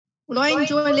Well, I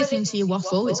enjoy listening to you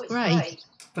waffle. It's great.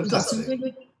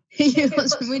 Fantastic. You've got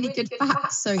some really good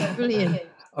facts, so it's brilliant.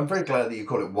 I'm very glad that you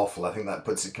call it waffle. I think that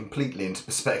puts it completely into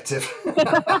perspective.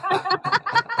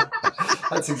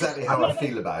 That's exactly how I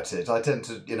feel about it. I tend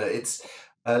to, it's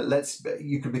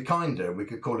you could be kinder. We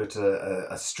could call it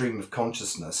a stream of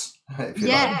consciousness, if you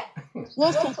like.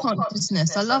 Waffle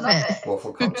consciousness. I love it.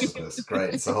 Waffle consciousness.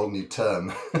 Great. It's a whole new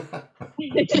term.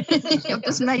 I've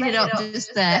just made it up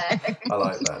just there. I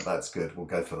like that. That's good. We'll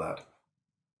go for that.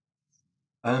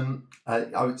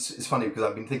 It's funny because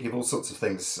I've been thinking of all sorts of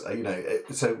things.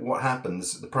 So what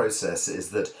happens? The process is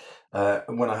that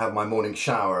when I have my morning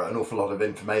shower, an awful lot of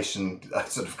information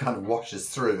sort of kind of washes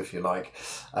through, if you like,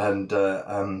 and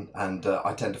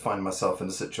I tend to find myself in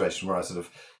a situation where I sort of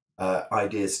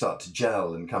ideas start to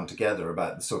gel and come together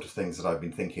about the sort of things that I've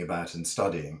been thinking about and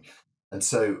studying. And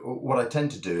so what I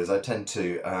tend to do is I tend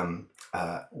to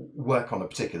work on a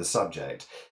particular subject.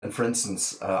 And for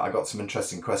instance, I got some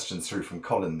interesting questions through from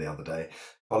Colin the other day.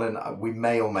 Colin, we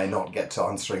may or may not get to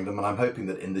answering them, and I'm hoping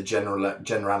that in the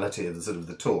generality of the sort of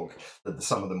the talk, that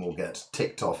some of them will get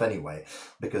ticked off anyway,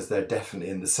 because they're definitely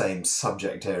in the same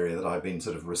subject area that I've been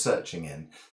sort of researching in.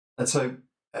 And so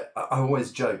I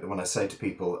always joke that when I say to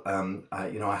people, I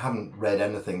haven't read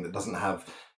anything that doesn't have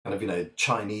kind of,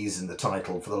 Chinese in the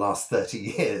title for the last 30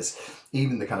 years.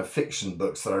 Even the kind of fiction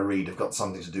books that I read have got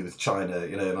something to do with China,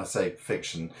 and I say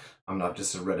fiction. I mean, I've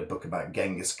just read a book about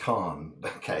Genghis Khan.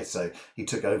 Okay, so he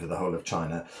took over the whole of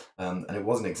China, and it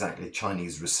wasn't exactly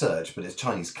Chinese research, but it's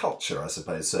Chinese culture, I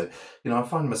suppose. So, I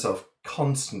find myself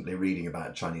constantly reading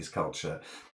about Chinese culture.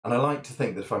 And I like to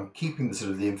think that if I'm keeping the sort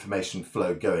of the information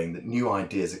flow going, that new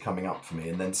ideas are coming up for me,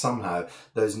 and then somehow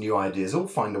those new ideas all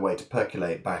find a way to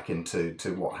percolate back into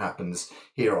what happens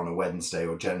here on a Wednesday,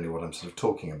 or generally what I'm sort of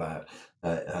talking about.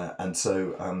 And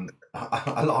so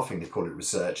I laughingly call it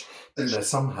research, but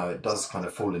somehow it does kind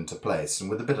of fall into place,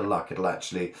 and with a bit of luck, it'll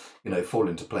actually fall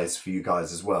into place for you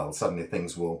guys as well. Suddenly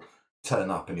things will turn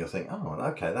up, and you'll think, oh,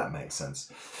 okay, that makes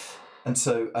sense. And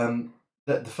so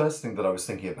the first thing that I was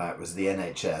thinking about was the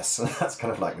NHS. That's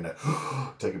kind of like,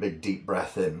 take a big deep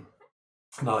breath in.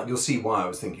 Now, you'll see why I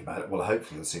was thinking about it. Well,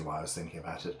 hopefully you'll see why I was thinking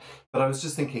about it. But I was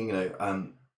just thinking,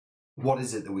 what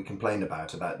is it that we complain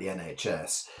about the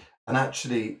NHS? And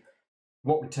actually,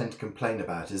 what we tend to complain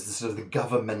about is the sort of the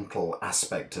governmental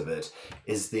aspect of it,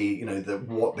 is the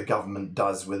what the government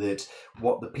does with it,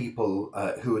 what the people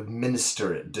who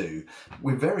administer it do.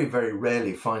 We very, very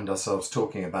rarely find ourselves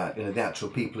talking about the actual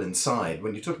people inside.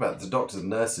 When you talk about the doctors and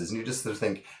nurses, and you just sort of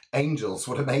think, angels,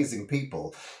 what amazing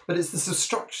people. But it's the sort of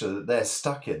structure that they're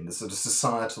stuck in, the sort of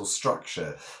societal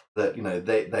structure that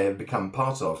they have become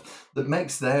part of, that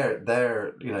makes their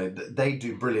they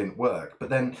do brilliant work. But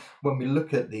then when we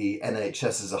look at the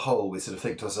NHS as a whole, we sort of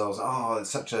think to ourselves, oh, it's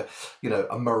such a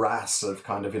a morass of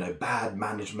kind of bad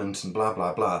management and blah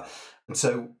blah blah. And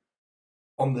so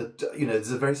on the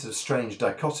there's a very sort of strange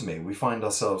dichotomy. We find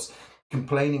ourselves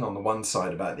complaining on the one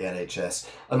side about the NHS,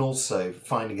 and also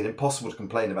finding it impossible to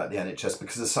complain about the NHS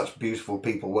because there's such beautiful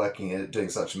people working in it doing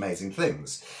such amazing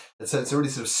things. And so it's really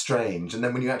sort of strange. And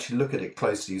then when you actually look at it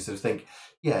closely, you sort of think,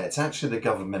 yeah, it's actually the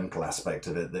governmental aspect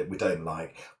of it that we don't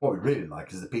like. What we really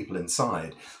like is the people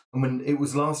inside. And when it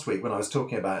was last week when I was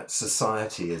talking about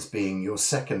society as being your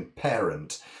second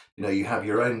parent, you have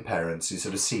your own parents who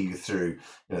sort of see you through,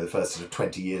 the first sort of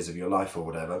 20 years of your life or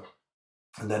whatever.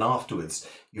 And then afterwards,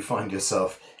 you find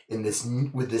yourself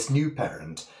with this new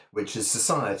parent, which is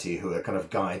society, who are kind of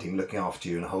guiding, looking after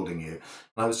you and holding you.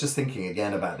 And I was just thinking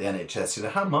again about the NHS,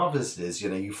 how marvellous it is,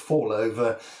 you fall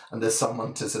over and there's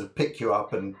someone to sort of pick you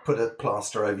up and put a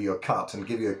plaster over your cut and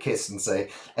give you a kiss and say,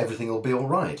 everything will be all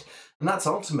right. And that's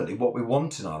ultimately what we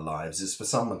want in our lives, is for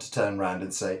someone to turn around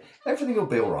and say, everything will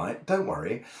be all right, don't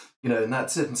worry. And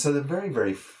that's it. And so there are very,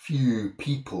 very few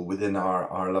people within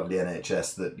our lovely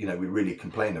NHS that, we really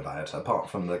complain about, apart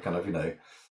from the kind of,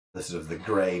 the sort of the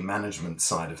grey management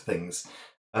side of things.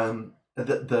 And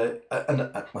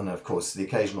of course, the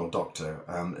occasional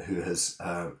doctor who has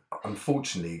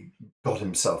unfortunately got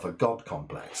himself a God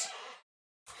complex.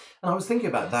 And I was thinking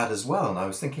about that as well. And I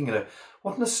was thinking,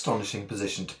 what an astonishing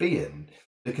position to be in,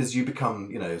 because you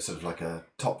become, sort of like a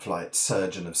top flight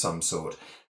surgeon of some sort.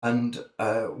 And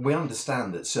we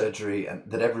understand that surgery, and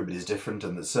that everybody's different,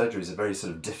 and that surgery is a very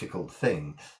sort of difficult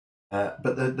thing. But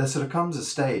there sort of comes a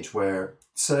stage where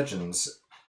surgeons,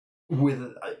 we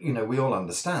all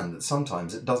understand that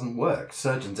sometimes it doesn't work.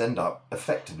 Surgeons end up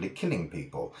effectively killing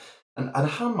people. And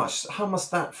how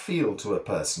must that feel to a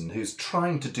person who's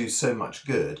trying to do so much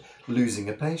good, losing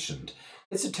a patient?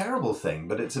 It's a terrible thing,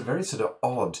 but it's a very sort of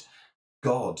odd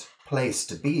God place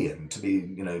to be in, to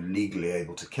be, legally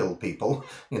able to kill people,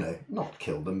 not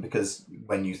kill them, because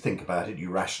when you think about it,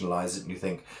 you rationalize it and you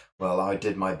think, well, I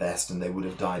did my best and they would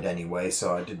have died anyway,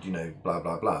 so I did, blah,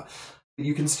 blah, blah. But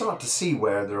you can start to see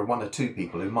where there are one or two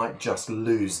people who might just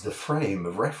lose the frame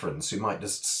of reference, who might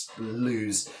just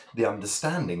lose the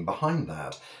understanding behind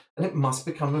that. And it must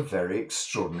become a very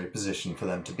extraordinary position for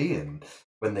them to be in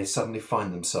when they suddenly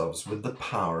find themselves with the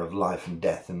power of life and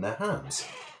death in their hands.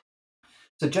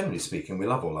 So generally speaking, we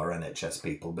love all our NHS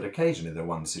people, but occasionally there are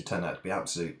ones who turn out to be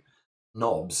absolute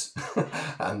knobs,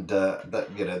 and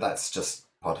that's just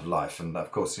part of life. And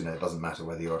of course, it doesn't matter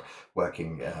whether you're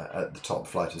working at the top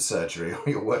flight of surgery or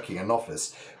you're working in an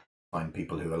office. Find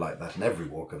people who are like that in every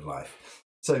walk of life.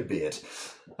 So be it.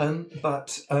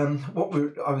 But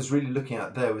what I was really looking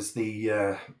at there was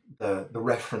the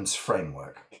reference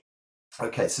framework.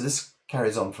 Okay, so this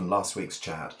carries on from last week's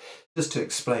chat, just to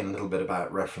explain a little bit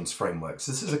about reference frameworks.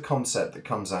 This is a concept that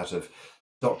comes out of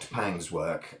Dr. Pang's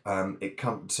work.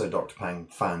 So Dr. Pang,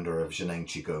 founder of Zhineng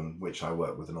Qigong, which I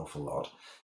work with an awful lot.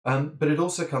 But it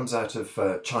also comes out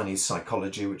of Chinese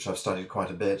psychology, which I've studied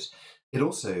quite a bit. It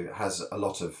also has a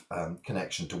lot of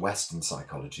connection to Western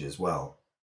psychology as well.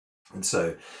 And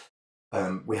so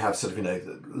we have sort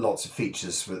of, lots of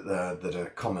features that are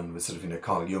common with sort of,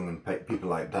 Carl Jung and people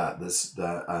like that. There's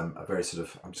a very sort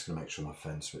of, I'm just going to make sure my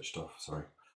phone's switched off. Sorry,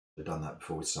 I've done that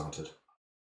before we started,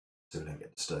 so we don't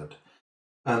get disturbed.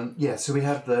 So we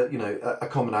have a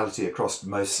commonality across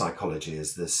most psychology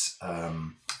is this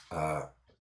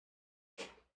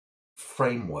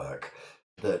framework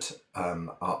that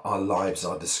our lives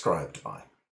are described by.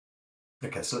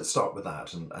 Okay, so let's start with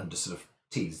that and just sort of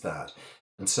tease that.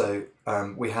 And so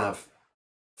we have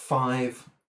 5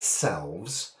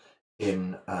 selves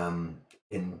in Zhineng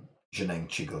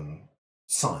Qigong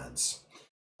science.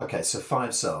 Okay, so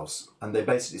 5 selves, and they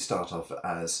basically start off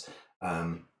as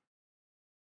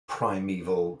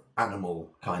primeval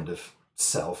animal kind of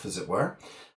self, as it were.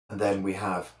 And then we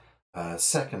have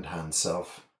second-hand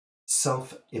self,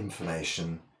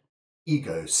 self-information,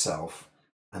 ego self,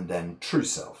 and then true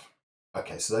self.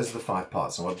 Okay, so those are the 5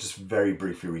 parts, and I'll just very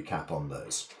briefly recap on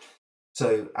those.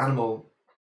 So animal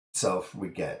self, we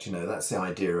get, that's the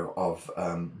idea of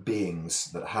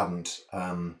beings that haven't,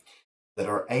 that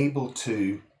are able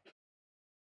to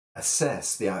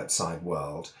assess the outside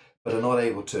world, but are not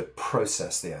able to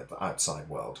process the outside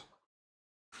world.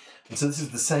 And so this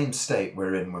is the same state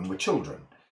we're in when we're children.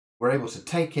 We're able to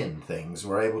take in things,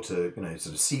 we're able to, sort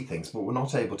of see things, but we're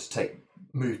not able to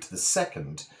move to the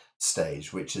second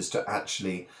stage, which is to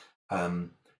actually,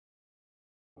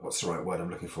 what's the right word I'm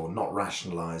looking for? Not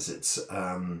rationalize. It's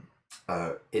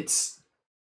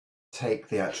take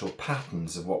the actual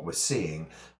patterns of what we're seeing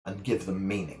and give them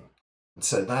meaning. And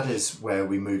so that is where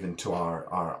we move into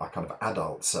our kind of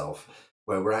adult self,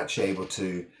 where we're actually able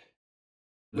to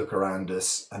look around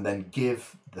us and then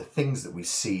give the things that we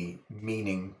see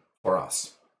meaning for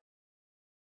us.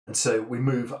 And so we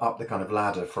move up the kind of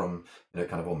ladder from,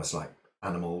 kind of almost like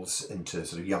animals into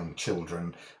sort of young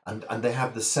children, and they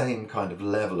have the same kind of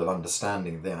level of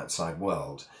understanding of the outside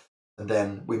world. And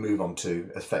then we move on to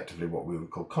effectively what we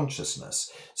would call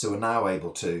consciousness. So we're now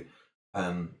able to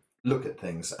look at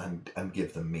things and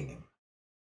give them meaning.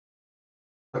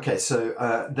 Okay, so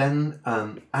then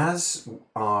as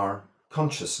our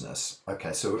consciousness,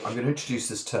 okay, so I'm going to introduce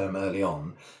this term early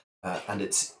on, and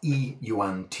it's Yi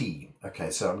Yuan Ti. Okay,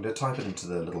 so I'm going to type it into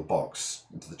the little box,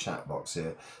 into the chat box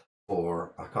here,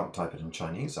 or I can't type it in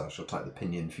Chinese, I shall type the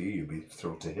pinyin for you, you'll be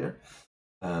thrilled to hear.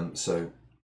 So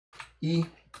Yi,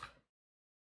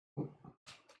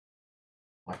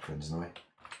 microphone's in the way,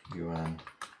 Yuan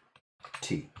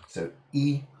Ti. So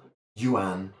Yi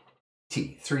Yuan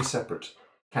Ti, 3 separate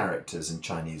characters in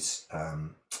Chinese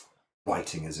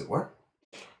writing, as it were.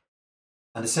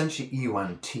 And essentially Yi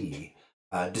Yuan Ti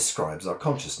describes our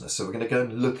consciousness. So we're going to go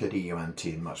and look at Yi Yuan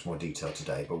Ti in much more detail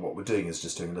today, but what we're doing is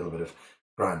just doing a little bit of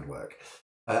groundwork.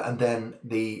 And then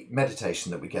the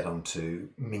meditation that we get onto,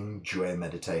 Ming Jue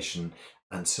meditation,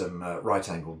 and some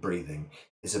right-angled breathing,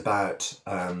 is about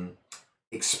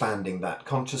expanding that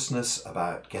consciousness,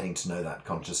 about getting to know that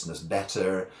consciousness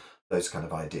better, those kind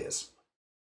of ideas.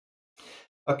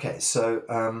 Okay, so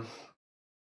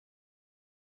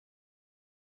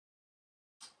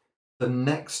the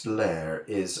next layer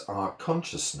is our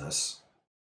consciousness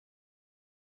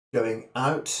going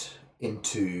out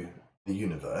into the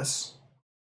universe,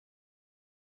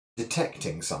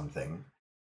 detecting something,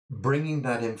 bringing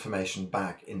that information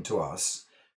back into us,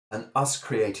 and us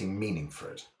creating meaning for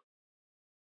it.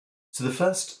 So the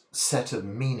first set of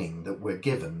meaning that we're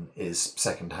given is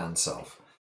second-hand self.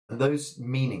 And those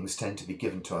meanings tend to be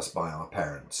given to us by our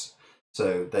parents.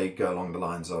 So they go along the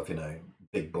lines of,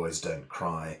 big boys don't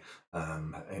cry,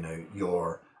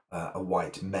 you're a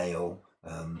white male,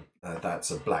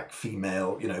 that's a black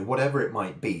female, whatever it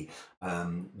might be.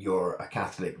 You're a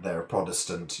Catholic, they're a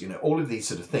Protestant, all of these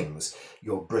sort of things.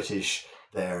 You're British,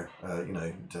 they're,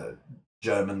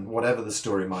 German, whatever the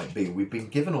story might be. We've been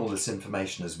given all this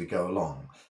information as we go along.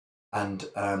 And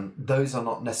those are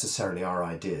not necessarily our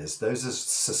ideas. Those are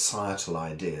societal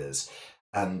ideas,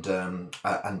 and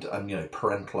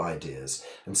parental ideas.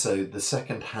 And so the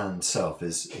second-hand self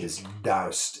is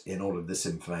doused in all of this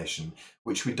information,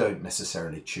 which we don't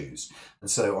necessarily choose. And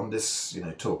so on this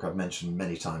talk, I've mentioned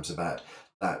many times about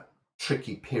that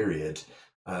tricky period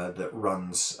that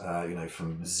runs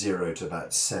from 0 to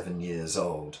about 7 years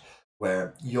old,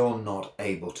 where you're not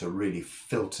able to really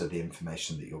filter the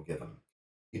information that you're given.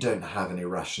 You don't have any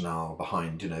rationale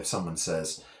behind, if someone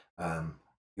says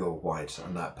you're white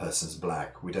and that person's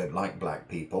black, we don't like black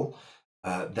people,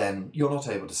 then you're not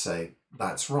able to say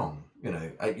that's wrong.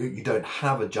 You don't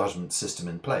have a judgment system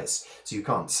in place. So you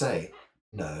can't say,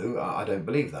 no, I don't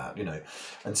believe that,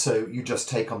 And so you just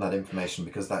take on that information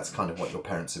because that's kind of what your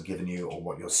parents have given you, or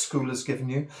what your school has given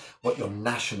you, what your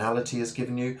nationality has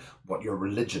given you, what your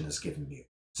religion has given you.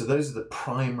 So those are the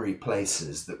primary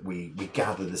places that we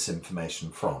gather this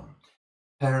information from.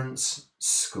 Parents,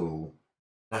 school,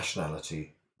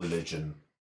 nationality, religion,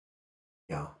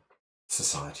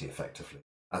 society, effectively,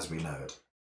 as we know it.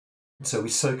 So we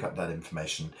soak up that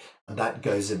information, and that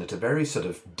goes in at a very sort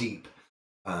of deep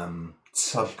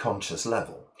subconscious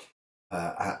level,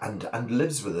 and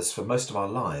lives with us for most of our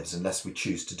lives unless we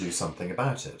choose to do something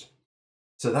about it.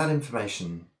 So that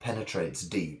information penetrates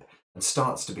deep and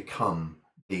starts to become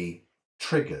the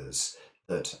triggers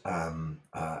that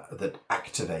that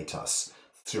activate us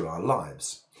through our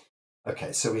lives.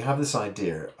 Okay, so we have this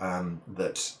idea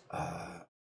that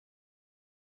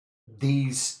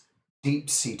these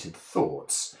deep-seated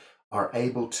thoughts are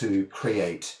able to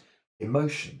create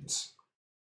emotions,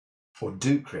 or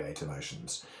do create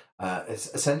emotions.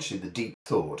 Essentially, the deep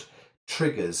thought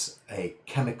triggers a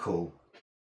chemical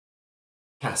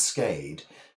cascade,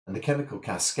 and the chemical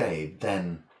cascade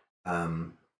then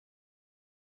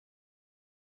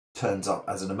turns up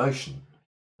as an emotion.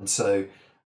 And so,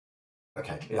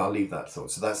 okay, I'll leave that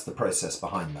thought. So that's the process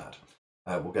behind that.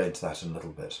 We'll go into that in a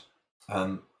little bit.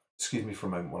 Excuse me for a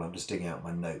moment while I'm just digging out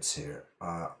my notes here.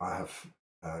 I have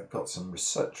got some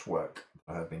research work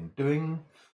that I've been doing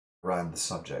around the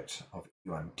subject of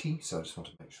Yi Yuan Ti, so I just want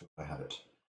to make sure that I have it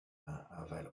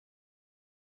available.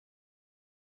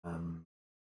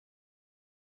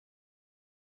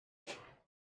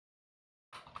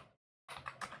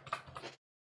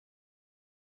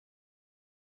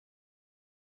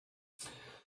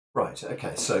 Right,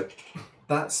 okay, so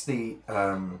that's the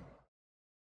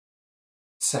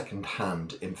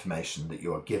second-hand information that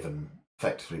you are given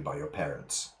effectively by your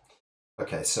parents.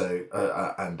 Okay, so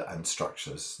and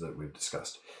structures that we've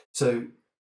discussed. So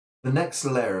the next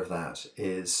layer of that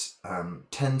is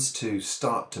tends to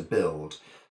start to build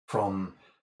from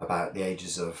about the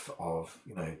ages of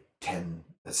 10,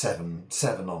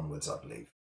 7 onwards, I believe,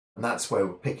 and that's where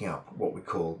we're picking up what we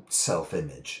call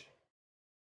self-image.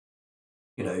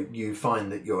 You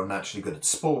find that you're naturally good at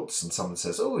sports, and someone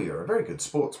says, oh, you're a very good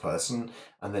sports person.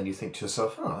 And then you think to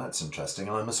yourself, oh, that's interesting.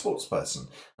 I'm a sports person.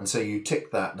 And so you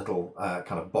tick that little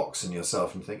kind of box in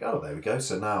yourself and think, oh, there we go.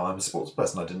 So now I'm a sports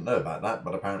person. I didn't know about that,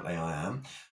 but apparently I am.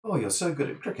 Oh, you're so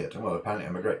good at cricket. Well, apparently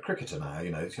I'm a great cricketer now.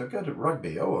 You're good at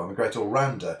rugby. Oh, I'm a great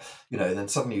all-rounder. Then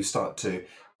suddenly you start to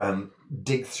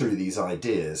dig through these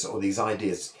ideas, or these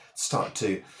ideas start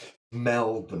to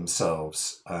meld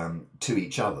themselves to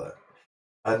each other.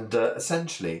 And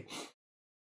essentially,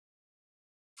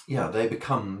 they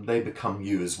become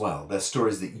you as well. They're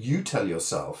stories that you tell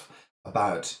yourself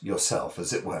about yourself,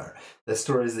 as it were. They're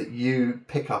stories that you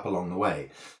pick up along the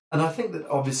way. And I think that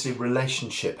obviously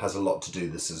relationship has a lot to do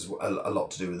with this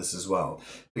as well,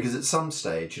 because at some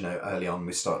stage, early on,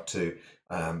 we start to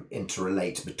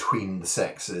interrelate between the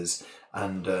sexes,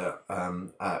 and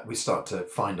we start to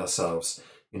find ourselves,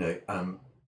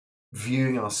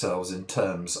 viewing ourselves in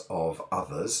terms of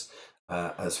others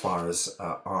as far as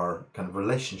our kind of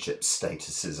relationship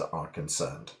statuses are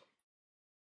concerned.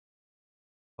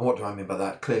 And what do I mean by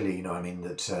that? Clearly, I mean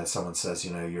that someone says,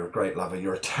 you're a great lover,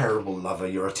 you're a terrible lover,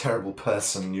 you're a terrible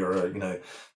person, you're a,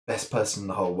 best person in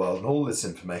the whole world, and all this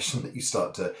information that you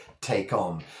start to take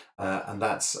on. And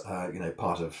that's,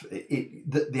 part of it,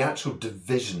 the actual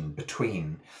division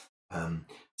between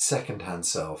second-hand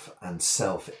self and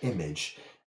self-image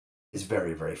is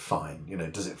very, very fine.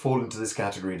 Does it fall into this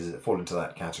category? Does it fall into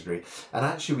that category? And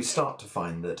actually we start to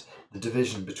find that the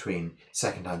division between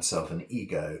second-hand self and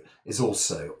ego is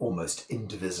also almost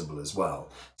indivisible as well.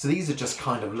 So these are just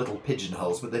kind of little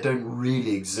pigeonholes, but they don't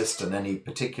really exist in any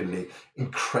particularly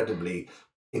incredibly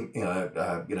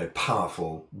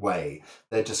powerful way.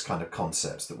 They're just kind of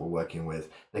concepts that we're working with.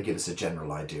 They give us a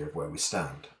general idea of where we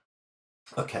stand.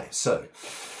 Okay, so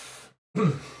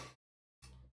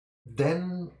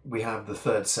then we have the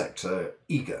third sector,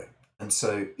 ego. And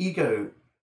so ego,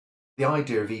 the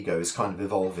idea of ego is kind of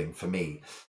evolving for me.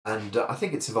 And I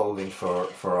think it's evolving for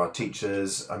our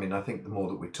teachers. I mean, I think the more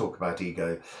that we talk about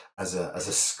ego as a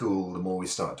school, the more we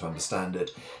start to understand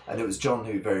it. And it was John,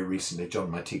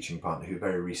 my teaching partner, who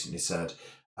very recently said,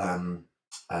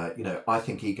 I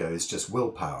think ego is just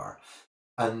willpower.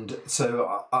 And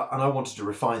so I wanted to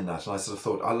refine that, and I sort of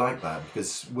thought, I like that,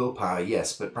 because willpower,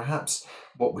 yes, but perhaps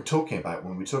what we're talking about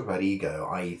when we talk about ego,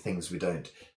 i.e. things we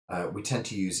don't, we tend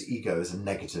to use ego as a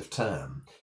negative term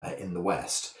in the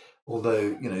West.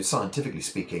 Although, scientifically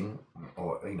speaking,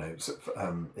 or,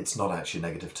 it's not actually a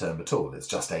negative term at all. It's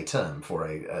just a term for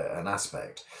an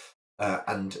aspect.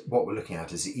 And what we're looking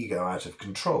at is the ego out of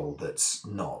control that's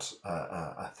not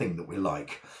a thing that we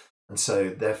like. And so,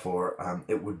 therefore,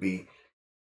 it would be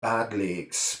badly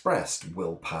expressed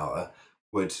willpower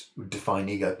would define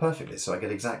ego perfectly. So I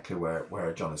get exactly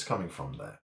where John is coming from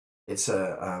there.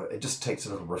 It just takes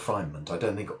a little refinement. I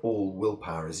don't think all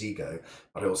willpower is ego,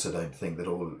 but I also don't think that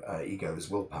all ego is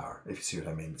willpower, if you see what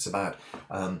I mean. It's about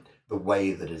the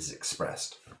way that it is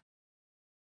expressed.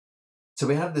 So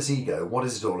we have this ego. What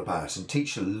is it all about? And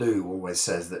teacher Lou always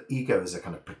says that ego is a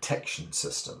kind of protection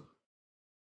system.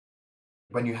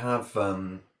 When you have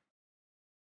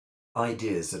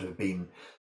ideas that have been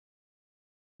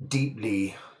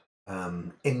deeply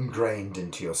ingrained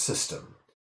into your system,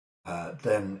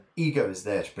 then ego is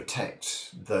there to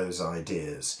protect those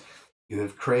ideas. You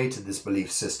have created this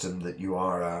belief system that you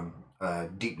are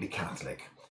deeply Catholic,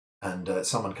 and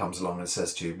someone comes along and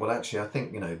says to you, well, actually, I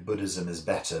think, Buddhism is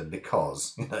better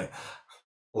because,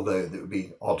 although it would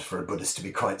be odd for a Buddhist to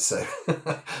be quite so,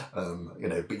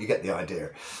 but you get the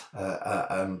idea.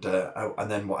 And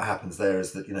then what happens there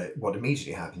is that, what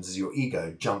immediately happens is your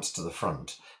ego jumps to the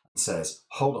front and says,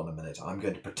 hold on a minute, I'm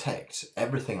going to protect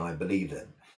everything I believe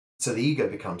in. So the ego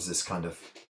becomes this kind of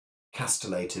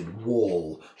castellated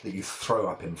wall that you throw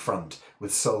up in front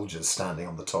with soldiers standing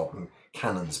on the top and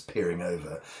cannons peering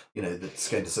over, that's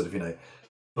going to sort of,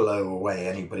 blow away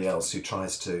anybody else who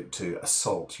tries to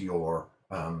assault your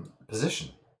position.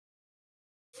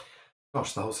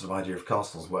 Gosh, the whole sort of idea of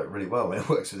castles work really well when it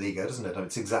works with ego, doesn't it?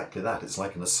 It's exactly that. It's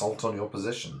like an assault on your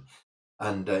position,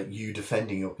 and you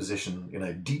defending your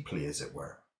position, deeply, as it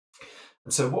were.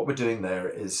 And so what we're doing there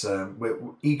is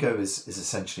ego is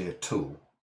essentially a tool.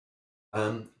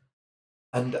 And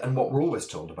what we're always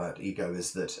told about ego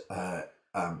is that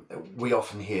we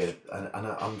often hear, and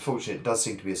unfortunately it does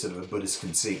seem to be a sort of a Buddhist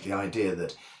conceit, the idea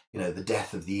that, the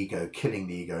death of the ego, killing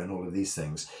the ego, and all of these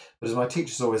things. But as my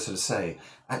teachers always sort of say,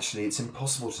 actually it's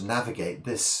impossible to navigate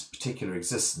this particular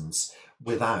existence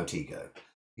without ego.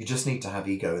 You just need to have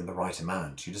ego in the right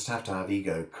amount. You just have to have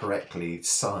ego correctly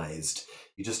sized.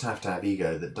 You just have to have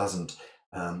ego that doesn't,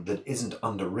 that isn't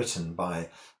underwritten by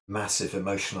massive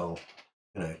emotional,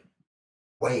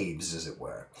 waves, as it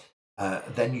were.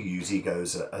 Then you use ego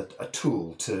as a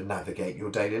tool to navigate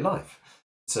your daily life.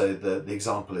 So the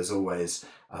example is always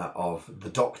of the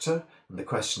doctor, and the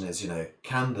question is,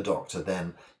 can the doctor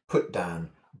then put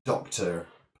down doctor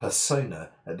persona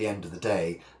at the end of the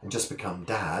day and just become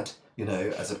dad,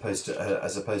 as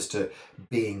opposed to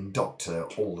being doctor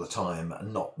all the time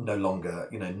and no longer,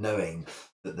 knowing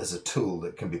that there's a tool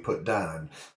that can be put down,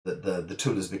 that the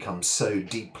tool has become so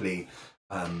deeply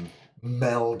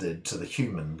melded to the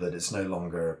human that it's no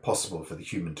longer possible for the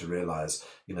human to realize,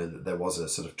 that there was a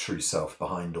sort of true self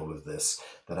behind all of this,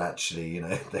 that actually,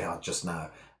 they are just now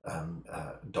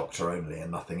doctor only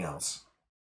and nothing else.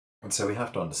 And so we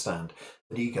have to understand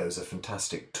that ego is a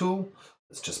fantastic tool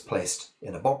that's just placed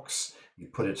in a box. You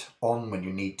put it on when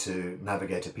you need to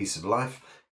navigate a piece of life,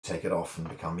 take it off and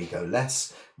become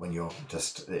ego-less when you're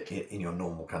just in your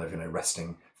normal kind of,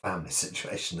 resting family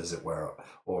situation, as it were,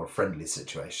 or a friendly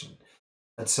situation.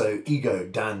 And so ego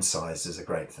downsized is a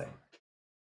great thing.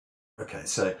 Okay,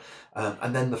 so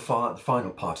and then the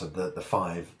final part of the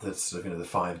five, the sort of, the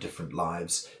five different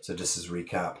lives. So just as a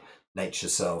recap: nature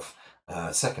self,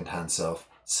 second-hand self,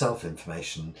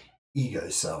 self-information, ego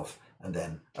self, and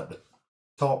then at the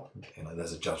top,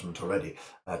 there's a judgment already,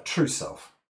 true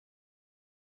self.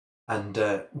 And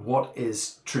what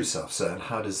is true self? So, and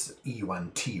how does Yi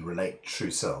Yuan Ti relate to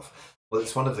true self? Well,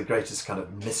 it's one of the greatest kind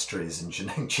of mysteries in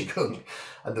Zhineng Qigong,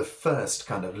 and the first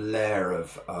kind of layer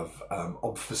of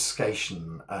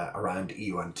obfuscation around Yi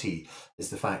Yuan Ti is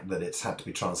the fact that it's had to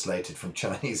be translated from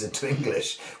Chinese into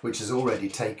English, which has already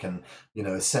taken,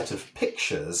 a set of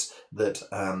pictures that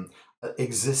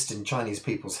exist in Chinese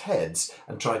people's heads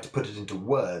and tried to put it into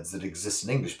words that exist in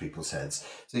English people's heads.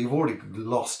 So you've already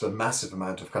lost a massive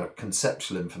amount of kind of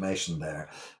conceptual information there.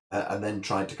 And then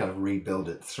tried to kind of rebuild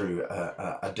it through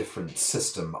a different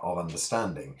system of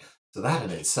understanding. So that in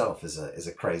itself is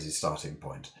a crazy starting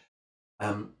point.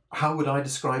 How would I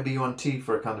describe Yi Yuan Ti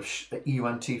for a kind of Yi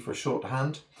Yuan Ti for a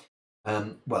shorthand?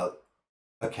 Well,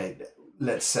 okay,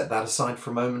 let's set that aside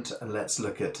for a moment and let's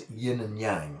look at yin and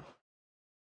yang.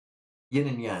 Yin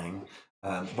and yang,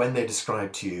 when they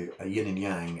describe to you a yin and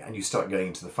yang, and you start going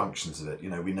into the functions of it,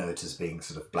 we know it as being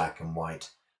sort of black and white,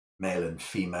 male and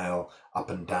female,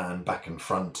 up and down, back and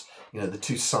front, the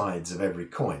two sides of every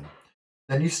coin.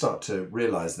 Then you start to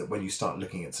realize that when you start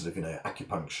looking at sort of,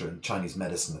 acupuncture and Chinese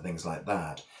medicine and things like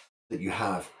that, that you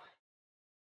have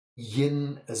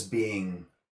yin as being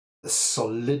the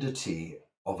solidity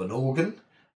of an organ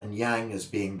and yang as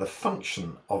being the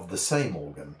function of the same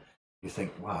organ. You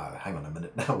think, wow, hang on a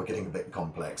minute, now we're getting a bit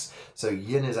complex. So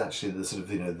yin is actually the sort of,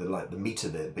 the meat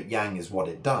of it, but yang is what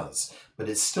it does. But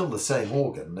it's still the same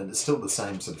organ and it's still the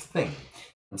same sort of thing.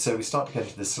 And so we start to get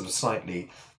into this sort of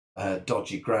slightly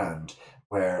dodgy ground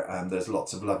where there's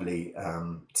lots of lovely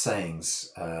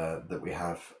sayings that we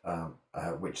have,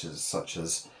 which is such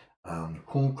as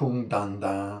Hung Kung Dan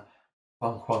Da,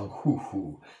 Huang Huang Hu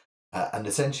Hu. And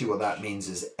essentially what that means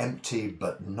is empty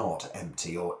but not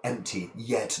empty, or empty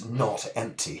yet not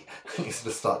empty. You sort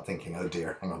of start thinking, oh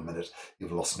dear, hang on a minute,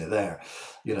 you've lost me there.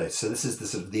 So this is the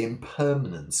sort of the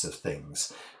impermanence of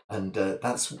things. And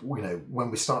that's,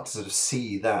 when we start to sort of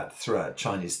see that throughout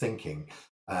Chinese thinking,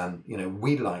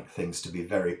 we like things to be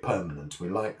very permanent. We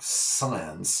like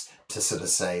science to sort of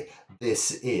say,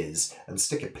 this is, and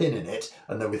stick a pin in it.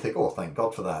 And then we think, oh, thank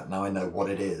God for that. Now I know what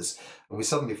it is. And we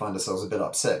suddenly find ourselves a bit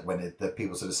upset when that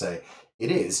people sort of say,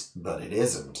 it is, but it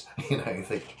isn't. You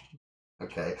think,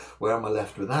 okay, where am I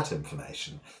left with that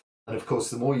information? And of course,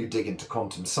 the more you dig into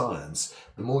quantum science,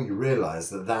 the more you realize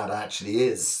that that actually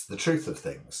is the truth of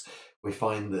things. We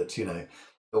find that,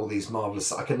 all these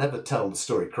marvelous, I can never tell the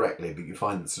story correctly, but you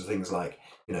find that sort of things like,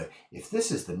 if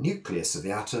this is the nucleus of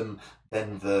the atom,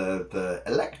 then the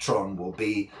electron will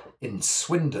be in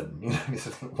Swindon. You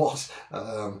think, what?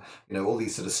 All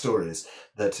these sort of stories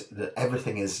that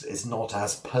everything is not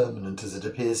as permanent as it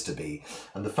appears to be.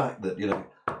 And the fact that,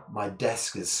 my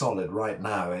desk is solid right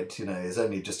now, it, is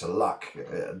only just a luck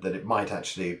that it might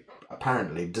actually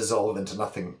apparently dissolve into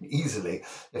nothing easily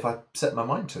if I set my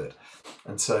mind to it.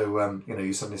 And so,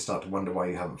 you suddenly start to wonder why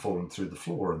you haven't fallen through the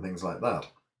floor and things like that.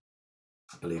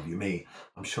 Believe you me,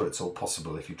 I'm sure it's all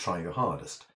possible if you try your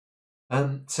hardest.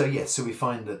 So we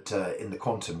find that in the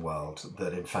quantum world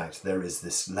that in fact there is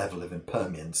this level of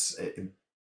impermanence,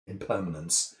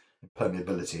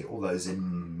 impermeability, all those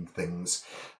things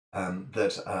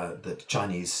that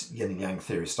Chinese yin and yang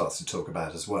theory starts to talk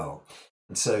about as well.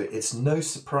 And so it's no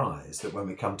surprise that when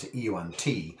we come to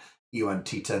Yi Yuan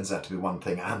Ti turns out to be one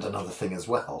thing and another thing as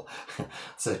well.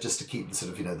 So just to keep the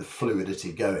sort of, the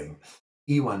fluidity going,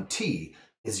 Yi Yuan Ti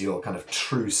is your kind of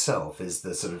true self, is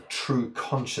the sort of true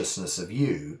consciousness of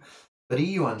you. But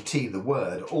Yi Yuan Ti, the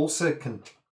word, also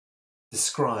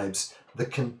describes the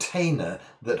container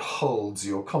that holds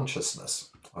your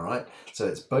consciousness. All right, so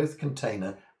it's both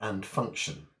container and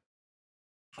function.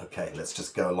 Okay, let's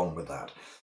just go along with that.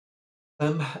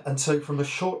 And so from a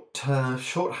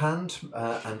shorthand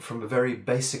and from a very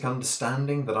basic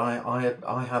understanding that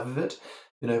I have of it,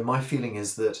 my feeling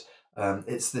is that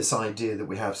it's this idea that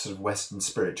we have sort of Western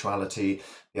spirituality,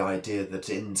 the idea that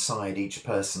inside each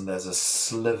person there's a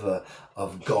sliver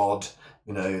of God,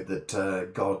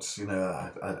 that God's,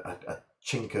 a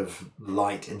chink of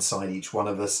light inside each one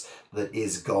of us that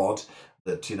is God,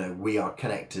 that, we are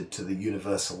connected to the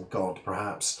universal God,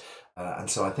 perhaps. And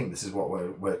so I think this is what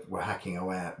we're hacking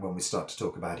away at when we start to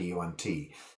talk about Yi Yuan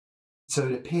Ti. So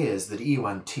it appears that Yi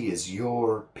Yuan Ti is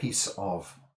your piece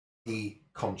of the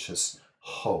conscious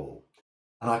whole.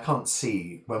 And I can't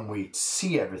see, when we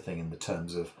see everything in the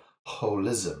terms of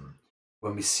holism,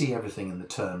 when we see everything in the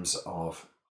terms of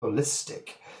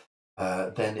holistic,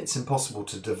 then it's impossible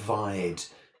to divide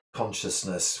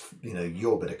consciousness,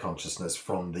 your bit of consciousness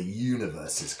from the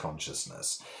universe's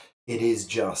consciousness. It is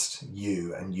just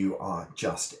you and you are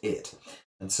just it.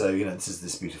 And so, this is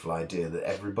this beautiful idea that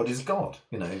everybody's God.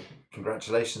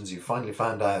 Congratulations, you finally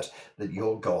found out that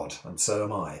you're God and so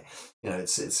am I.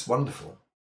 It's wonderful.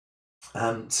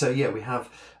 So yeah, we have,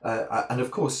 and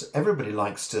of course, everybody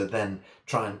likes to then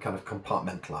try and kind of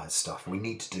compartmentalize stuff. We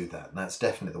need to do that, and that's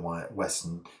definitely the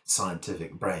Western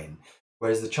scientific brain.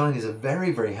 Whereas the Chinese are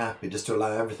very, very happy just to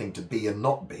allow everything to be and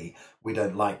not be. We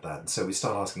don't like that, and so we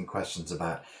start asking questions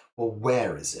about, well,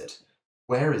 where is it?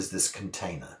 Where is this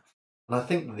container? And I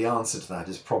think that the answer to that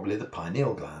is probably the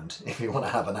pineal gland, if you want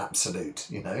to have an absolute,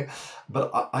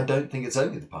 But I don't think it's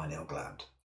only the pineal gland.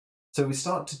 So we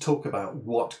start to talk about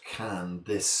what can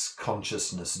this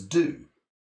consciousness do.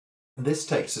 And this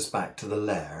takes us back to the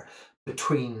layer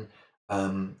between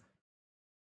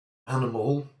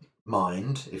animal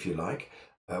mind, if you like,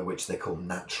 which they call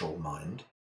natural mind,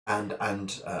 and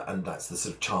that's the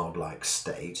sort of childlike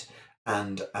state,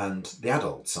 and the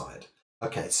adult side.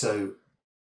 Okay, so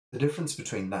the difference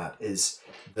between that is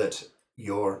that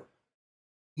your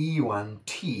Yi Yuan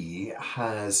Ti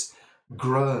has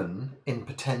grown in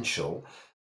potential,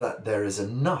 that there is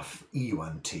enough Yi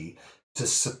Yuan Ti to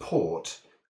support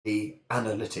the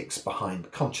analytics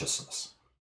behind consciousness.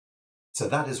 So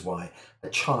that is why a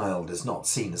child is not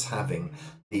seen as having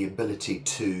the ability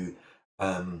to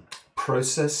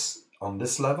process on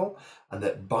this level, and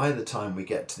that by the time we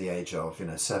get to the age of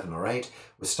 7 or 8,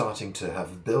 we're starting to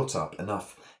have built up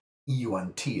enough Yi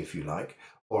Yuan Ti, if you like,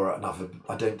 or enough.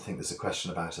 I don't think there's a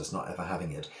question about us not ever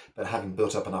having it, but having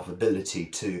built up enough ability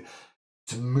to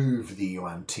move the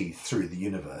Yuan Ti through the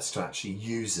universe, to actually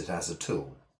use it as a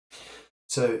tool.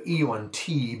 So Yuan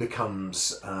Ti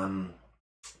becomes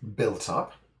built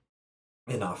up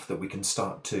enough that we can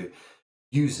start to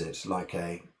use it like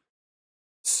a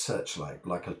searchlight,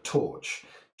 like a torch,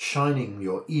 shining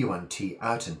your Yuan Ti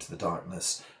out into the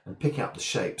darkness and picking up the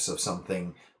shapes of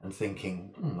something and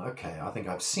thinking, okay, I think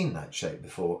I've seen that shape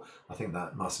before. I think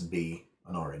that must be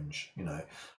an orange,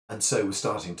 And so we're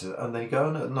starting to, and then you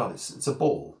go, no, it's a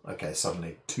ball. Okay,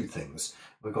 suddenly two things.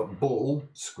 We've got ball,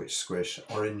 squish, squish,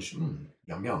 orange,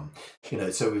 yum, yum.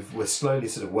 So we're slowly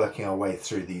sort of working our way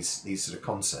through these sort of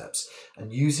concepts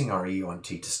and using our Yuan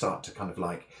Ti to start to kind of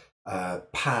like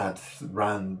pad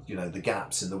around, the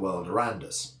gaps in the world around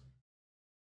us.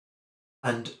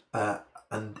 And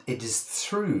it is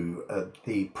through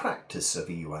the practice of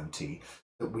Yuan Ti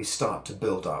that we start to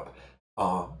build up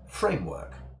our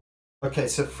framework. Okay,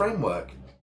 so framework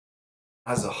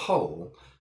as a whole,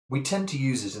 we tend to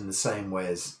use it in the same way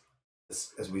as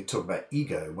we talk about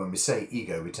ego. When we say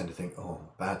ego, we tend to think, oh,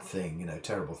 bad thing,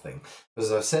 terrible thing. But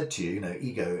as I've said to you,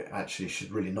 ego actually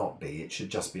should really not be. It should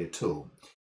just be a tool.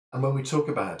 And when we talk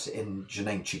about in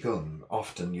Zhineng Qigong,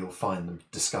 often you'll find them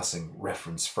discussing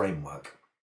reference framework.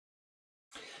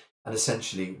 And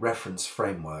essentially, reference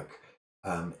framework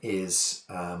is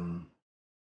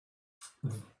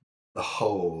the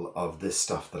whole of this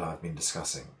stuff that I've been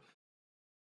discussing.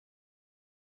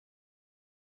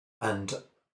 And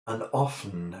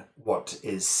often what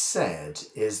is said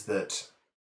is that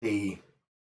the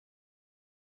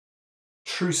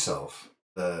true self,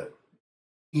 the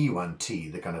Yi Yuan Ti,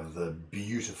 the kind of the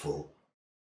beautiful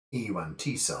Yi Yuan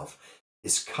Ti self,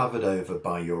 is covered over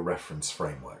by your reference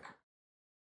framework.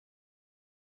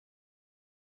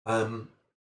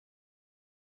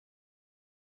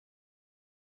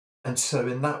 And so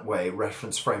in that way,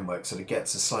 reference framework sort of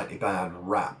gets a slightly bad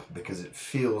rap because it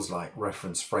feels like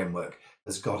reference framework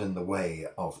has got in the way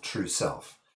of true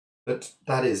self. But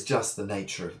that is just the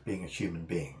nature of being a human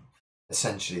being.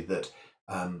 Essentially that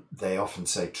they often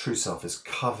say true self is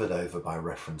covered over by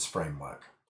reference framework.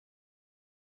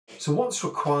 So what's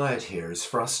required here is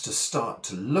for us to start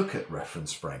to look at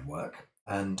reference framework,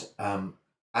 and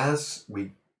as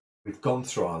we've gone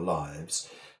through our lives,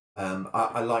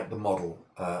 I like the model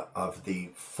of the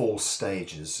 4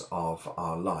 stages of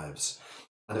our lives,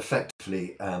 and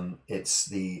effectively it's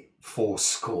the 4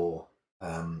 score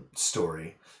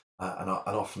story, and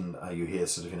often you hear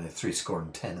sort of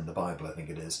 70 in the Bible, I think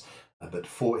it is, but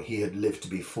he had lived to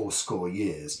be 80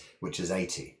 years, which is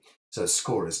 80, so a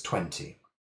score is 20,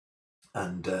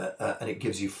 and it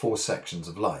gives you 4 sections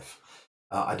of life.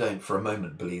 I don't for a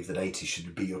moment believe that 80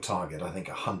 should be your target. I think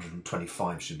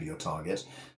 125 should be your target.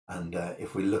 And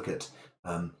if we look at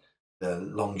the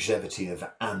longevity of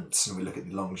ants, and we look at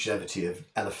the longevity of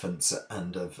elephants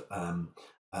and of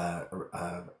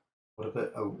the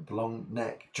long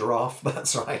neck giraffe.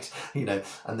 That's right.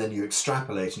 And then you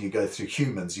extrapolate and you go through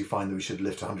humans, you find that we should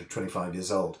live to 125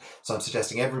 years old. So I'm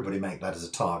suggesting everybody make that as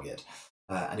a target.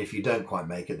 And if you don't quite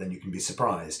make it, then you can be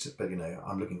surprised. But,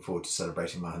 I'm looking forward to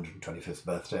celebrating my 125th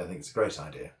birthday. I think it's a great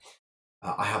idea.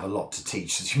 I have a lot to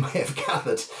teach, as you may have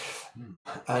gathered.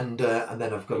 And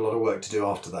then I've got a lot of work to do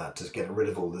after that to get rid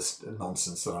of all this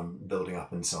nonsense that I'm building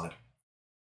up inside.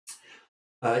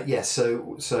 Yes,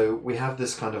 so we have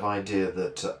this kind of idea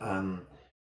that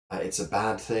it's a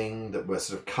bad thing, that we're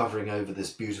sort of covering over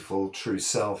this beautiful true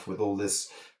self with all this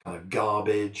kind of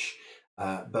garbage,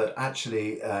 but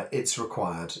actually it's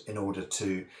required in order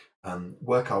to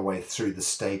work our way through the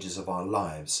stages of our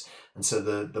lives. And so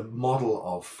the model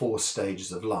of 4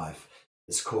 stages of life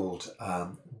is called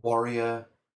warrior,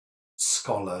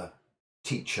 scholar,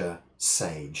 teacher,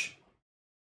 sage.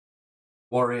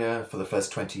 Warrior, for the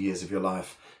first 20 years of your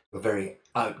life, you're very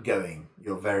outgoing.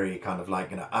 You're very kind of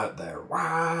like, out there.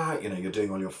 Wah! You're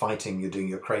doing all your fighting, you're doing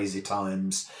your crazy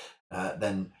times.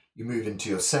 Then you move into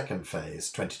your second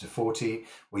phase, 20 to 40,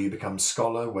 where you become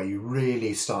scholar, where you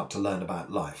really start to learn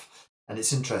about life. And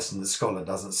it's interesting that scholar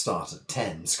doesn't start at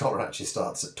 10. Scholar actually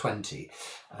starts at 20.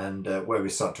 And where we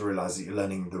start to realize that you're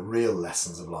learning the real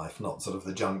lessons of life, not sort of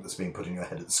the junk that's being put in your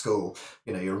head at school.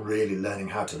 You're really learning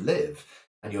how to live,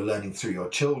 and you're learning through your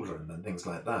children and things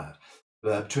like that.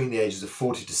 Between the ages of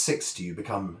 40 to 60, you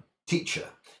become teacher.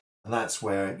 And that's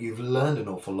where you've learned an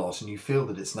awful lot and you feel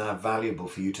that it's now valuable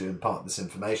for you to impart this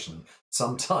information,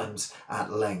 sometimes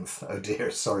at length. Oh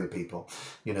dear, sorry people,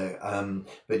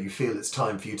 but you feel it's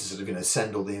time for you to sort of,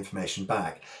 send all the information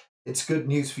back. It's good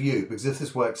news for you, because if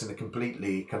this works in a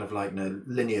completely kind of like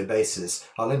linear basis,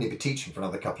 I'll only be teaching for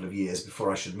another couple of years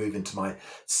before I should move into my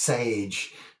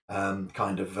sage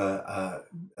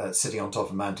sitting on top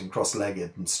of a mountain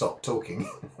cross-legged and stop talking.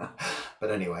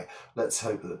 But anyway, let's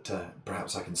hope that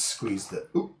perhaps I can squeeze the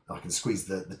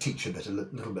teacher bit a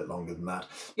little bit longer than that.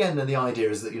 Yeah, and then the idea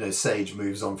is that sage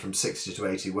moves on from 60 to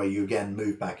 80, where you again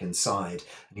move back inside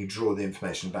and you draw the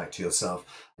information back to yourself,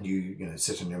 and you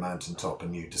sit on your mountaintop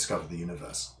and you discover the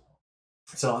universe.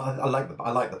 So I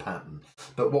like the pattern,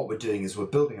 but what we're doing is we're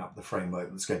building up the framework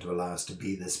that's going to allow us to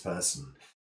be this person.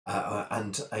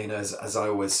 As I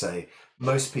always say,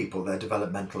 most people, their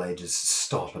developmental ages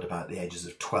stop at about the ages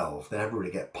of 12. They never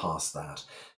really get past that.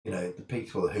 The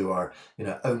people who are,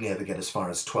 only ever get as far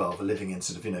as 12 are living in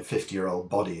sort of, 50-year-old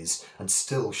bodies and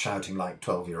still shouting like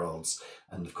 12-year-olds.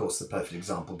 And of course, the perfect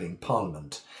example being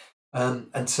Parliament.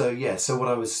 So what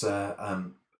I was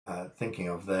thinking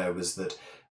of there was that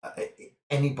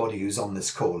anybody who's on this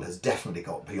call has definitely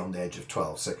got beyond the age of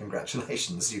 12. So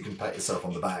congratulations, you can pat yourself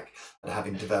on the back at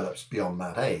having developed beyond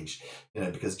that age,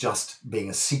 because just being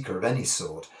a seeker of any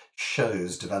sort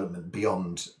shows development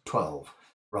beyond 12,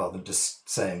 rather than just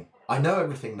saying, I know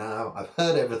everything now, I've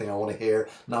heard everything I want to hear,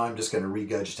 now I'm just going to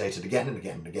regurgitate it again and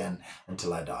again and again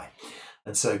until I die.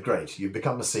 And so great, you've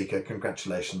become a seeker,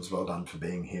 congratulations, well done for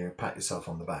being here, pat yourself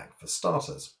on the back for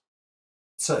starters.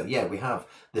 So yeah, we have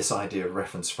this idea of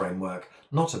reference framework,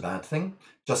 not a bad thing,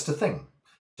 just a thing,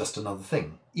 just another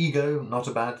thing. Ego, not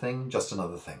a bad thing, just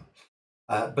another thing.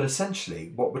 But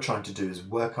essentially, what we're trying to do is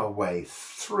work our way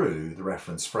through the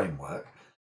reference framework.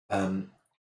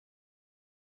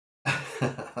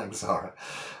 Thanks, Zara.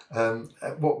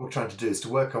 What we're trying to do is to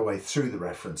work our way through the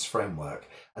reference framework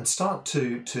and start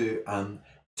to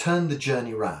turn the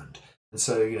journey round. And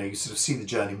so, you sort of see the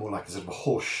journey more like a sort of a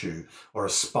horseshoe or a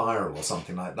spiral or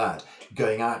something like that,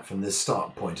 going out from this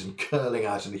start point and curling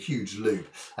out in a huge loop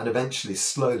and eventually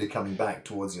slowly coming back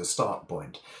towards your start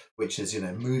point, which is,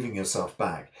 moving yourself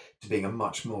back to being a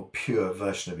much more pure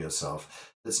version of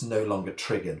yourself that's no longer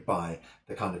triggered by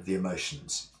the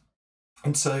emotions.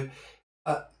 And so,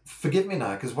 forgive me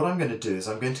now, because what I'm going to do is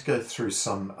I'm going to go through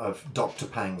some of Dr.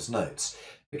 Pang's notes,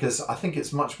 because I think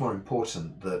it's much more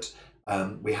important that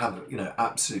we have,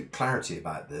 absolute clarity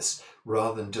about this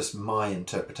rather than just my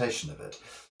interpretation of it.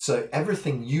 So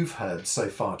everything you've heard so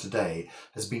far today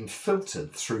has been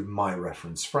filtered through my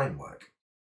reference framework.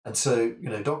 And so,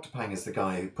 Dr. Pang is the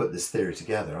guy who put this theory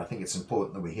together. I think it's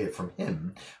important that we hear from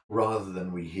him rather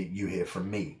than you hear from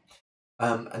me.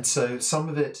 And so some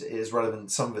of it is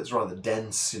relevant, some of it's rather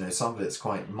dense, some of it's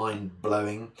quite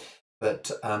mind-blowing.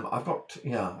 But I've got,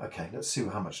 okay, let's see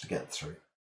how much to get through.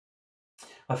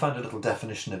 I found a little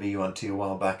definition of Yi Yuan Ti a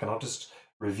while back, and I'll just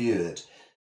review it. It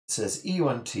says, Yi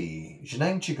Yuan Ti,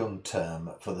 Zhineng Qigong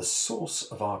term for the source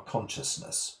of our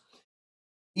consciousness.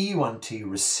 Yi Yuan Ti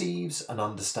receives and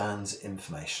understands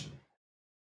information,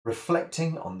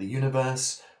 reflecting on the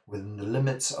universe within the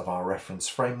limits of our reference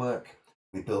framework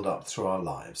we build up through our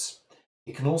lives.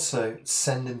 It can also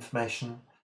send information,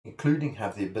 including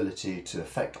have the ability to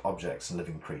affect objects and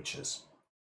living creatures.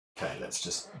 Okay, let's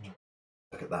just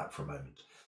look at that for a moment.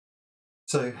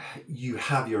 So you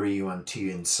have your Yi Yuan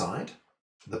Ti inside.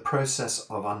 The process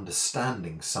of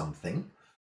understanding something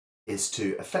is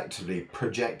to effectively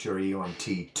project your Yi Yuan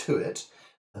Ti to it,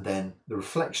 and then the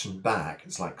reflection back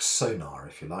is like sonar,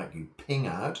 if you like. You ping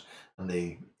out and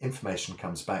the information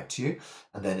comes back to you,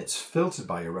 and then it's filtered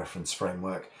by your reference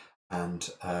framework, and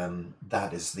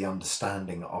that is the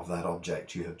understanding of that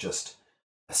object you have just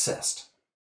assessed.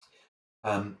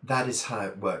 That is how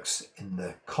it works in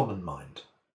the common mind.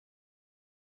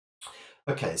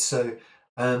 Okay, so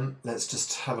let's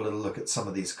just have a little look at some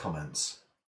of these comments.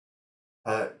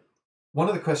 One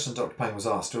of the questions Dr. Pang was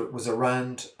asked was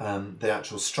around the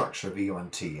actual structure of Yi Yuan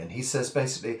Ti, and he says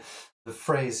basically the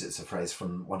phrase, it's a phrase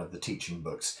from one of the teaching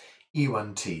books, Yi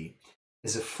Yuan Ti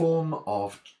is a form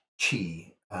of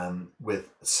Qi with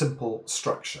simple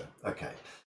structure. Okay,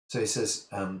 so he says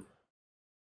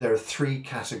there are 3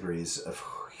 categories of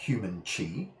human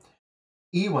Qi.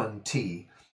 Yi Yuan Ti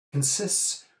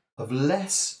consists of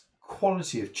less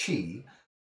quality of Qi,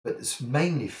 but it's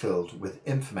mainly filled with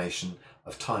information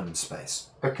of time and space.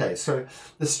 Okay, so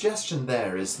the suggestion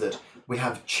there is that we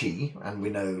have Qi, and we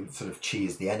know sort of Qi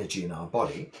is the energy in our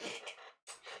body,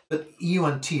 but Yi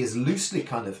Yuan Ti is loosely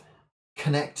kind of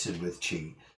connected with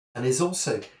Qi and is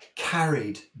also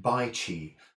carried by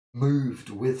Qi, moved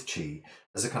with Qi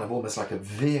as a kind of almost like a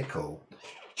vehicle.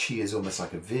 Qi is almost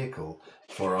like a vehicle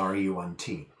for our Yi Yuan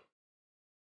Ti.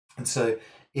 And so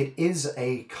it is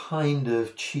a kind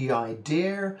of Qi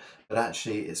idea, but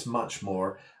actually it's much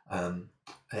more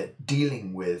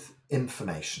dealing with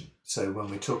information. So when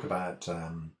we talk about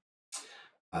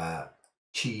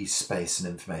Qi, space and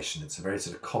information, it's a very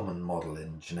sort of common model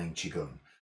in Zhineng Qigong.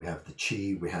 We have the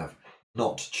Qi, we have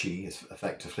not Qi,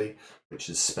 effectively, which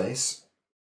is space,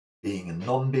 being and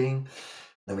non-being.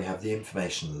 Then we have the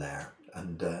information layer,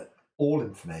 and all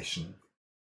information,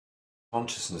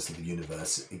 consciousness of the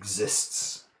universe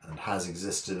exists and has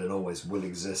existed and always will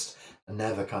exist and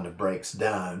never kind of breaks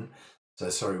down. So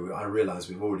sorry, I realise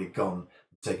we've already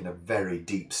taken a very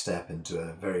deep step into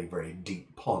a very, very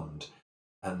deep pond.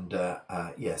 And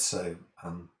so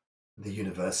the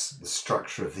universe, the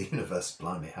structure of the universe,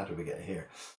 blimey, how did we get here?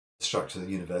 The structure of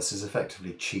the universe is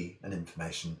effectively Qi and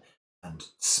information and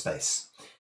space.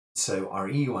 So our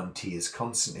Yi Yuan Ti is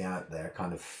constantly out there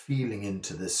kind of feeling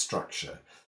into this structure,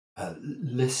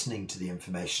 listening to the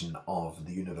information of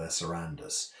the universe around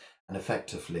us, and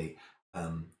effectively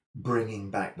bringing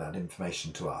back that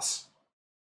information to us.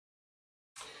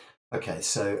 Okay,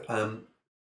 so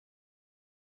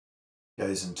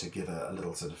goes in to give a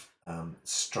little sort of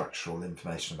structural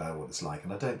information about what it's like,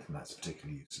 and I don't think that's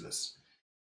particularly useless.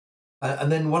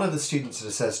 And then one of the students sort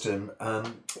of says to him,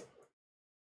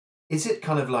 is it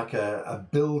kind of like a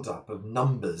build-up of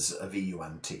numbers of Yi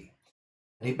Yuan Ti?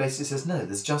 And he basically says, no,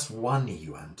 there's just one Yi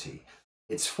Yuan Ti.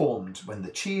 It's formed when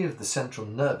the Qi of the central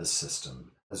nervous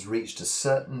system has reached a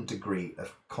certain degree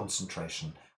of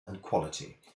concentration and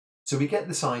quality. So we get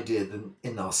this idea that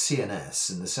in our CNS,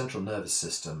 in the central nervous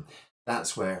system,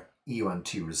 that's where Yi Yuan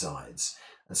Ti resides.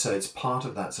 And so it's part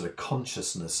of that sort of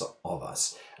consciousness of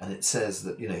us. And it says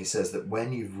that, he says that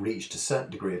when you've reached a certain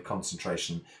degree of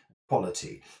concentration and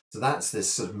quality, so that's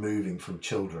this sort of moving from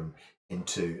children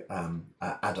into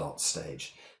adult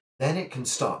stage, then it can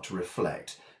start to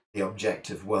reflect the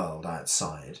objective world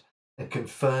outside and can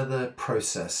further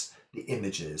process the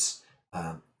images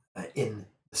in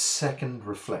the second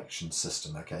reflection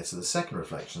system. Okay, so the second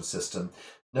reflection system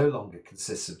no longer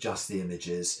consists of just the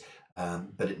images,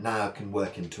 but it now can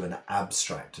work into an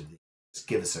abstract of these,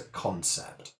 give us a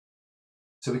concept.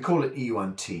 So we call it Yi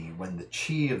Yuan Ti when the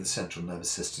Qi of the central nervous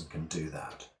system can do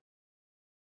that.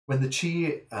 When the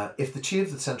Qi, if the Qi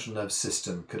of the central nervous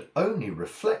system could only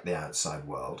reflect the outside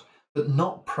world, but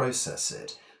not process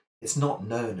it, it's not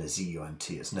known as Yi Yuan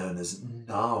Ti, it's known as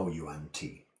Now Yuan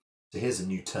Ti. So here's a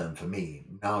new term for me,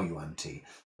 Now Yuan Ti.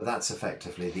 But that's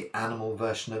effectively the animal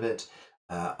version of it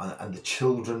and the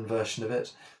children version of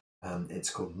it. It's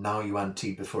called Now Yuan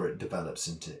Ti before it develops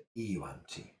into Yi Yuan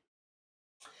Ti.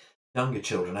 Younger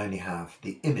children only have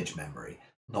the image memory,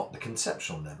 not the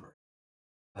conceptual memory.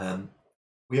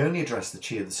 We only address the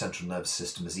Qi of the central nervous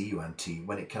system as Yi Yuan Ti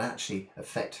when it can actually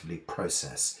effectively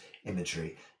process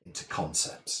imagery into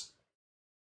concepts.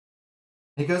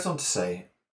 He goes on to say,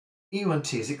 Yi Yuan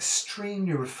Ti is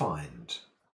extremely refined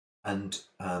and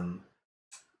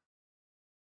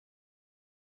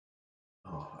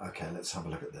let's have a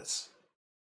look at this.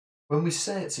 When we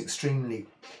say it's extremely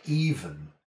even,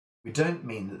 we don't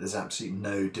mean that there's absolutely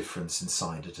no difference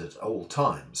inside it at all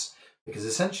times, because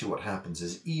essentially what happens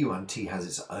is Yi Yuan Ti has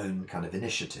its own kind of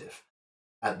initiative.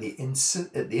 At the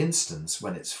instance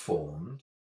when it's formed,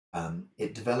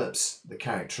 it develops the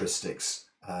characteristics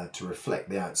to reflect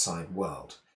the outside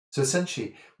world. So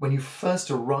essentially, when you first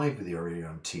arrive with your Yi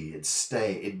Yuan Ti,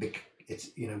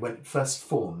 when it first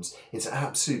forms, it's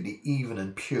absolutely even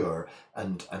and pure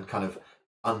and kind of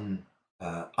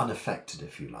unaffected,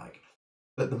 if you like.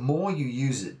 But the more you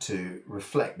use it to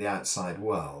reflect the outside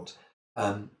world,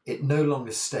 it no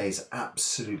longer stays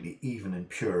absolutely even and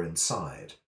pure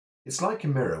inside. It's like a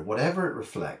mirror. Whatever it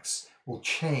reflects will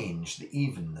change the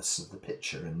evenness of the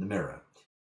picture in the mirror.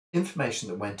 Information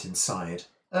that went inside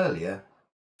earlier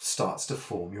starts to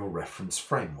form your reference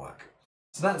framework.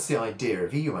 So that's the idea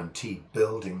of Yi Yuan Ti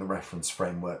building the reference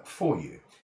framework for you.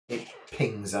 It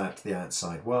pings out to the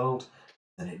outside world,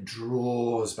 then it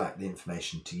draws back the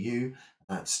information to you,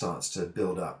 and that starts to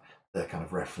build up the kind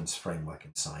of reference framework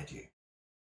inside you.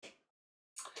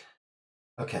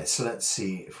 Okay, so let's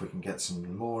see if we can get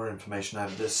some more information out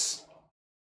of this.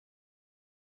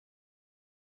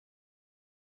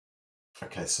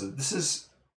 Okay, so this is,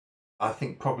 I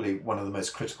think, probably one of the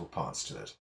most critical parts to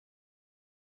it.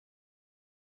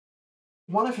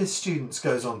 One of his students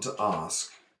goes on to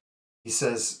ask, he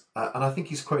says, and I think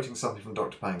he's quoting something from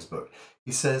Dr. Pang's book.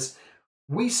 He says,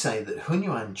 we say that Hun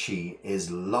Yuan Qi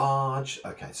is large.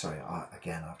 Okay, sorry,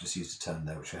 again, I've just used a term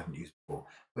there which we haven't used before.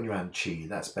 Hun Yuan Qi,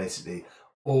 that's basically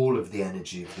all of the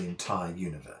energy of the entire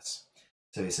universe.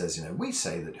 So he says, we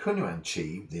say that Hun Yuan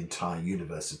Qi, the entire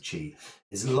universe of Qi,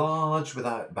 is large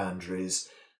without boundaries,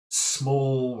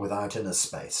 small without inner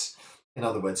space. In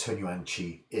other words, Hun Yuan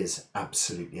Qi is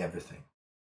absolutely everything.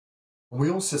 We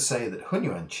also say that Hun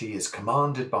Yuan Qi is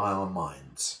commanded by our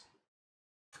minds.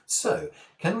 So,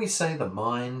 can we say the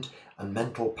mind and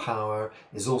mental power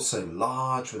is also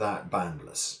large without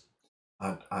boundlessness,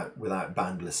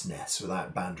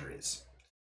 without boundaries?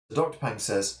 So Dr. Pang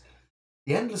says,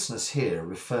 the endlessness here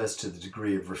refers to the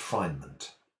degree of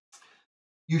refinement.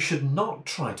 You should not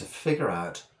try to figure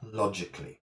out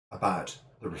logically about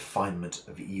the refinement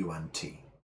of Yi Yuan Ti.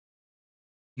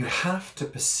 You have to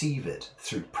perceive it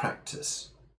through practice.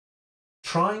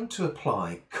 Trying to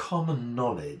apply common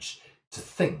knowledge to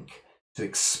think, to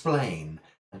explain,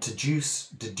 and to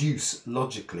deduce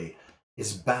logically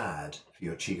is bad for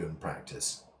your Qigong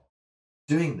practice.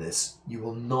 Doing this, you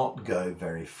will not go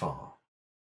very far.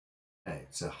 Okay,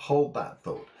 so hold that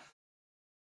thought.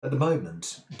 At the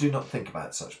moment, do not think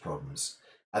about such problems.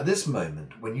 At this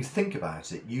moment, when you think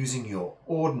about it using your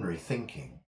ordinary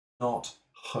thinking, not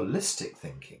holistic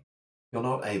thinking, you're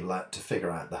not able to figure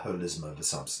out the holism of a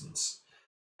substance.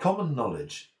 Common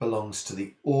knowledge belongs to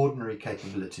the ordinary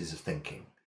capabilities of thinking.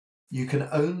 You can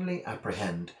only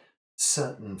apprehend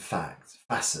certain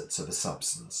facets of a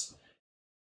substance.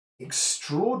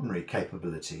 Extraordinary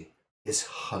capability is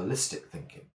holistic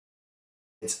thinking.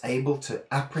 It's able to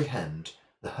apprehend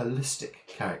the holistic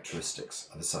characteristics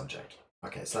of a subject.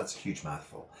 Okay, so that's a huge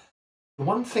mouthful. The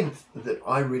one thing that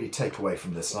I really take away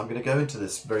from this, and I'm going to go into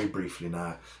this very briefly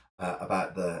now,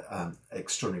 about the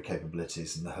extraordinary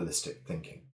capabilities and the holistic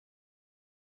thinking.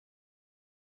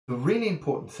 The really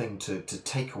important thing to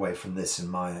take away from this, in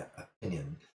my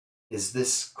opinion, is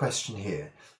this question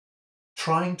here.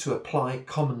 Trying to apply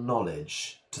common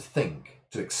knowledge to think,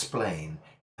 to explain,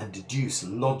 and deduce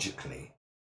logically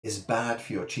is bad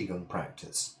for your Qigong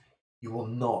practice. You will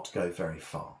not go very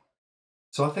far.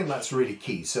 So I think that's really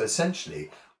key. So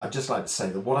essentially, I'd just like to say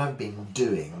that what I've been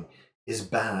doing is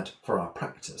bad for our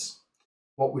practice.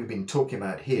 What we've been talking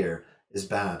about here is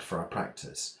bad for our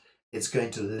practice. It's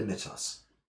going to limit us.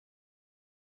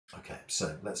 Okay,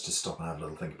 so let's just stop and have a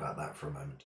little think about that for a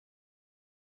moment.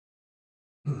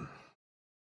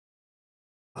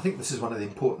 I think this is one of the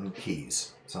important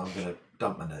keys. So I'm going to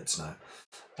dump my notes now.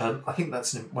 I think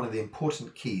that's one of the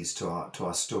important keys to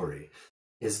our story,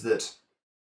 is that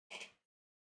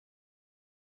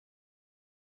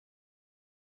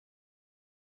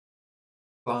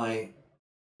by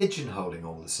pigeonholing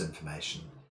all this information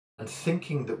and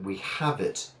thinking that we have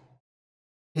it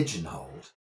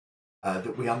pigeonholed,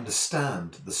 that we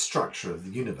understand the structure of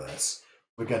the universe,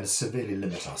 we're going to severely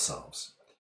limit ourselves.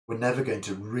 We're never going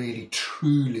to really,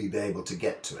 truly be able to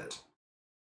get to it.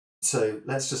 So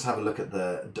let's just have a look at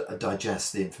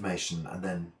digest the information and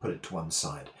then put it to one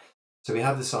side. So we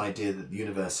have this idea that the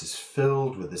universe is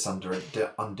filled with this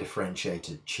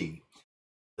undifferentiated qi,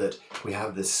 that we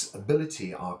have this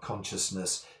ability, our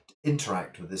consciousness, to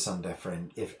interact with this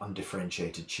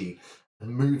undifferentiated qi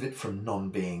and move it from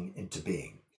non-being into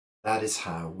being. That is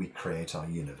how we create our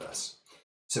universe.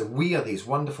 So we are these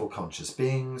wonderful conscious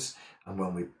beings, and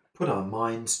when we put our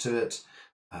minds to it,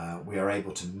 we are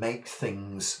able to make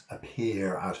things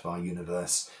appear out of our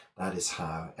universe. That is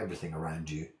how everything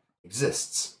around you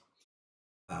exists.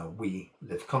 We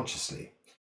live consciously.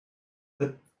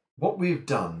 But what we've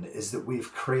done is that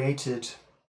we've created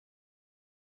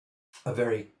a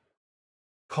very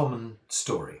common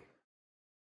story.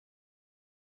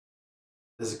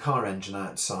 There's a car engine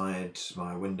outside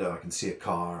my window. I can see a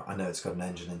car. I know it's got an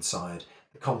engine inside.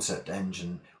 The concept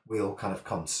engine, we all kind of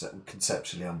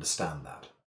conceptually understand that.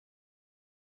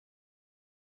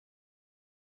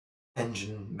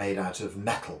 engine made out of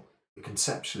metal. You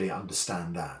conceptually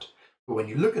understand that. But when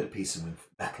you look at a piece of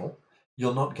metal,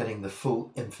 you're not getting the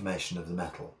full information of the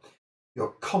metal. Your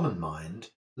common mind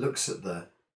looks at the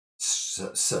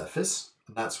surface,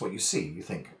 and that's what you see. You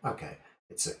think, okay,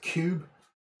 it's a cube.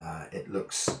 It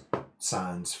looks,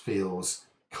 sounds, feels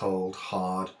cold,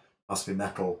 hard, must be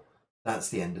metal. That's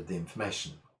the end of the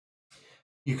information.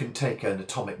 You can take an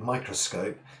atomic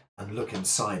microscope and look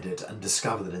inside it and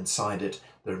discover that inside it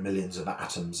there are millions of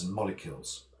atoms and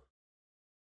molecules.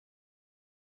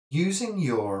 Using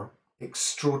your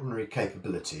extraordinary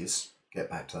capabilities, get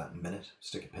back to that in a minute,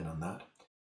 stick a pin on that,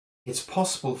 it's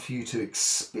possible for you to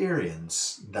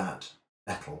experience that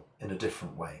metal in a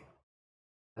different way.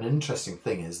 An interesting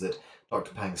thing is that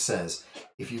Dr. Pang says,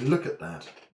 if you look at that,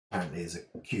 apparently is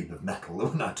a cube of metal that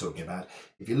we're not talking about,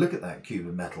 if you look at that cube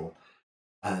of metal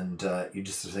and you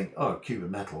just think, oh, a cube of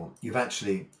metal, you've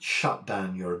actually shut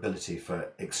down your ability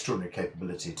for extraordinary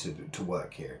capability to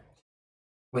work here.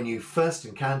 When you first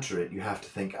encounter it, you have to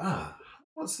think,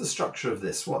 what's the structure of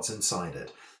this? What's inside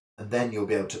it? And then you'll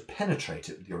be able to penetrate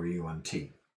it with your Yi Yuan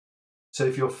Ti. So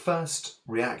if your first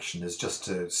reaction is just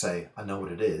to say, I know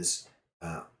what it is,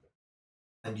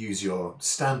 and use your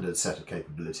standard set of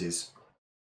capabilities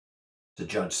to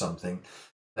judge something,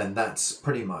 then that's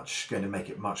pretty much going to make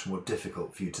it much more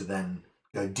difficult for you to then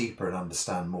go deeper and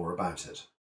understand more about it.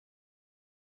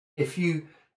 If you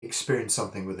experience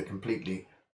something with a completely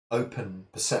open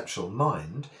perceptual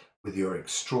mind, with your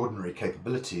extraordinary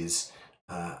capabilities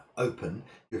open,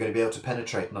 you're going to be able to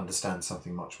penetrate and understand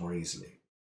something much more easily.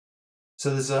 So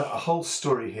there's a whole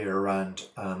story here around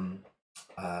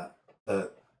the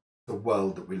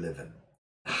world that we live in,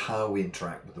 how we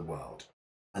interact with the world,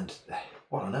 and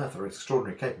what on earth are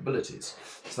extraordinary capabilities.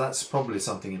 So that's probably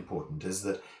something important, is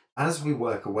that as we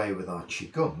work away with our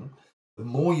Qigong, the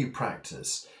more you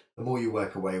practice, the more you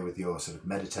work away with your sort of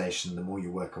meditation, the more you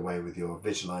work away with your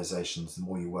visualizations, the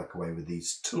more you work away with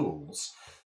these tools,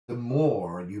 the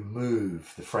more you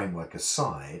move the framework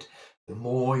aside, the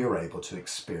more you're able to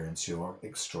experience your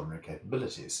extraordinary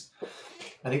capabilities.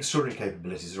 And extraordinary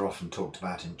capabilities are often talked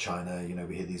about in China. You know,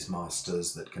 we hear these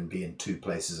masters that can be in two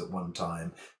places at one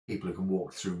time, people who can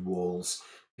walk through walls,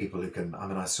 people who can,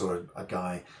 I saw a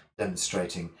guy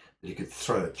demonstrating that he could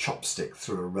throw a chopstick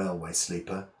through a railway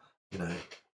sleeper, you know,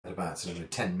 at about sort of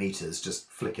 10 meters,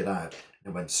 just flick it out,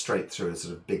 and it went straight through a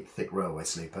sort of big, thick railway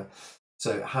sleeper.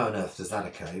 So how on earth does that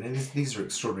occur? You know, these are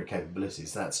extraordinary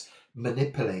capabilities. That's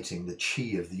manipulating the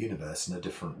chi of the universe in a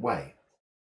different way.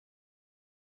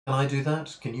 Can I do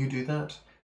that? Can you do that?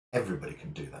 Everybody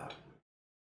can do that.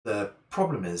 The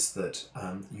problem is that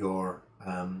your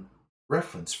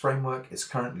reference framework is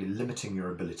currently limiting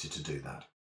your ability to do that.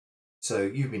 So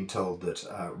you've been told that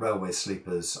railway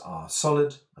sleepers are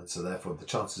solid, and so therefore the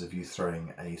chances of you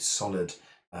throwing a solid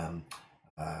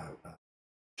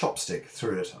chopstick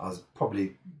through it are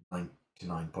probably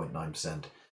 99.9%,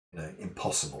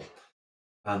 impossible.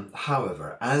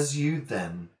 However, as you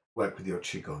then work with your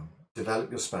Qigong,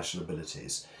 develop your special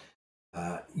abilities,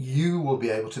 you will be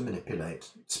able to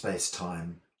manipulate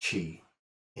space-time, Qi,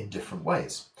 in different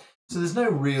ways. So there's no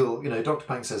real, Dr.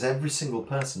 Pang says every single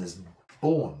person is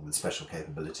born with special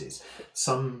capabilities.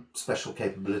 Some special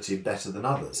capability better than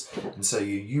others. And so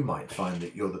you might find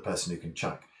that you're the person who can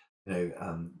chuck,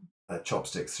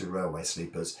 chopsticks through railway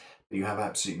sleepers, but you have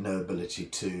absolutely no ability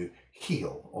to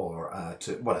heal or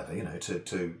to whatever,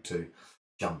 to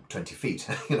jump 20 feet,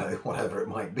 whatever it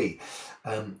might be.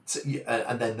 And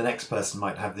then the next person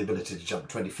might have the ability to jump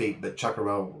 20 feet, but chuck a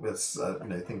railway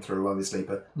thing through a railway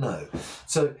sleeper, no.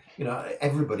 So,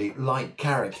 everybody, like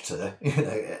character,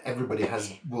 everybody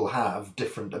will have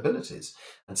different abilities,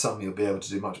 and some you'll be able to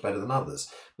do much better than others.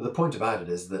 But the point about it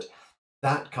is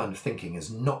that kind of thinking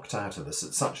is knocked out of us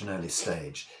at such an early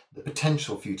stage. The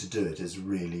potential for you to do it is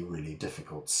really, really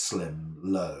difficult, slim,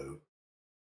 low.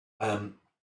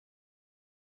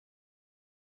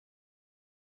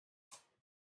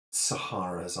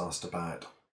 Sahara has asked about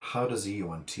how does Yi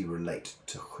Yuan Ti relate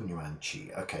to Hun Yuan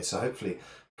Qi? Okay, so hopefully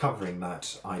covering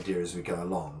that idea as we go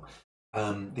along.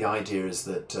 The idea is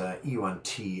that Yi Yuan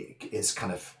Ti is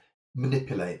kind of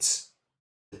manipulates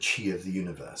the Qi of the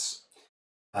universe.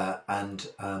 And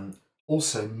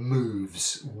also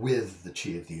moves with the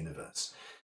Qi of the universe.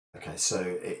 Okay,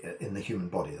 so in the human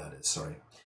body, that is, sorry.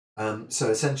 So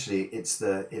essentially, it's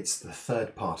the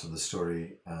third part of the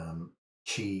story,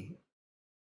 Qi,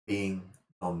 being,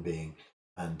 non-being,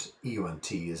 and Yi Yuan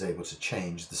Ti is able to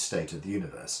change the state of the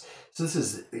universe. So this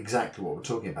is exactly what we're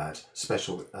talking about,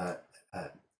 special,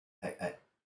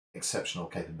 exceptional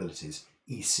capabilities,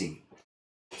 EC.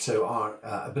 So our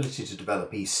ability to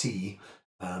develop EC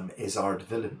is our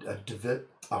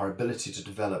ability to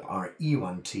develop our Yi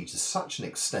Yuan Ti to such an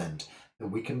extent that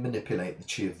we can manipulate the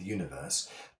chi of the universe,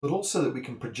 but also that we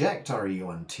can project our Yi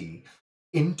Yuan Ti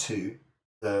into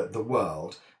the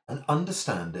world and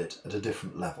understand it at a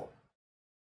different level.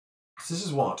 So this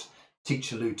is what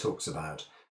Teacher Lu talks about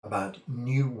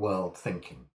new world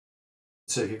thinking.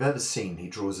 So if you've ever seen, he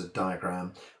draws a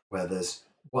diagram where there's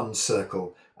one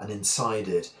circle and inside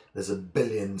it there's a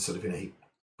billion he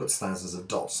puts thousands of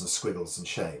dots and squiggles and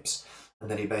shapes. And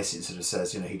then he basically sort of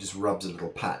says, he just rubs a little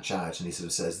patch out and he sort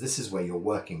of says, this is where you're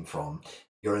working from.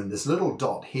 You're in this little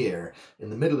dot here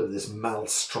in the middle of this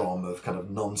maelstrom of kind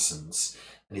of nonsense.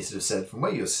 And he sort of said, from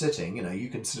where you're sitting, you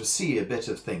can sort of see a bit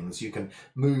of things. You can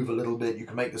move a little bit. You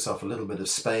can make yourself a little bit of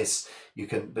space.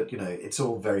 But it's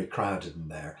all very crowded in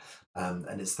there.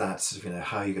 And it's that sort of,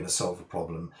 how you're going to solve a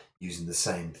problem using the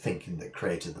same thinking that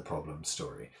created the problem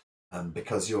story.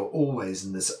 Because you're always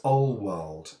in this old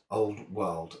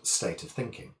world state of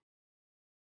thinking.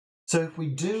 So if we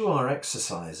do our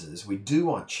exercises, we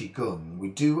do our Qigong, we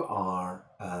do our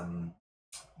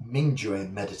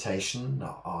Mingjue meditation,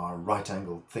 our right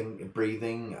angle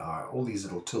breathing, all these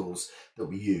little tools that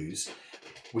we use,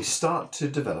 we start to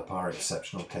develop our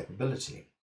exceptional capability.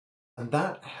 And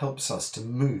that helps us to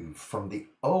move from the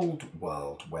old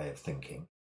world way of thinking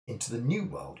into the new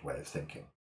world way of thinking.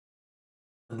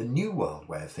 And the new world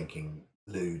way of thinking,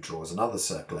 Lou draws another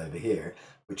circle over here,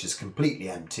 which is completely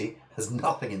empty, has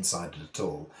nothing inside it at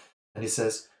all. And he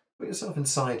says, put yourself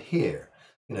inside here.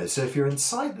 So if you're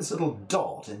inside this little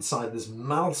dot, inside this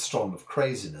maelstrom of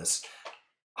craziness,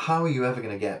 how are you ever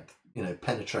going to get,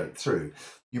 penetrate through?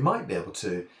 You might be able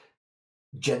to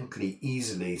gently,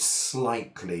 easily,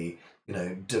 slightly,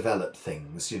 develop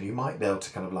things. You might be able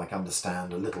to kind of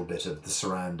understand a little bit of the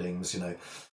surroundings, But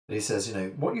he says,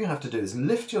 what you have to do is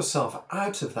lift yourself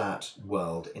out of that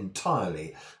world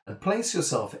entirely and place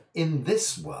yourself in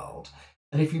this world.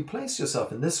 And if you place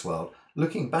yourself in this world,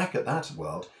 looking back at that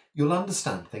world, you'll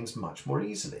understand things much more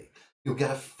easily. You'll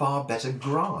get a far better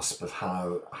grasp of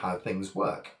how things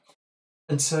work.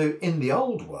 And so in the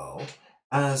old world,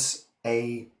 as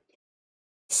a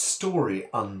story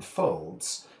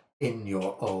unfolds in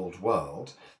your old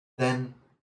world, then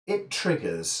it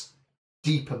triggers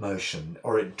deep emotion,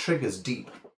 or it triggers the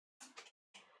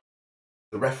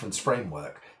reference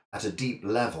framework at a deep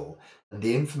level, and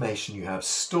the information you have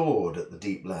stored at the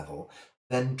deep level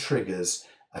then triggers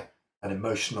an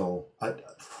emotional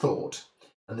thought,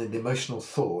 and then the emotional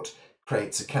thought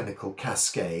creates a chemical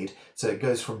cascade. So it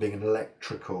goes from being an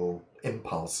electrical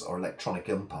impulse, or electronic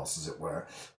impulse as it were,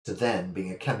 to then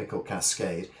being a chemical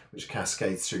cascade which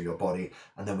cascades through your body,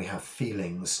 and then we have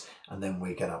feelings, and then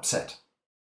we get upset.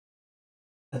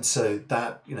 And so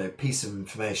that piece of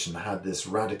information had this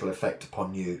radical effect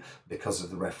upon you because of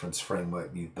the reference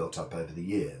framework you've built up over the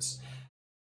years.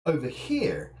 Over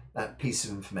here, that piece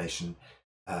of information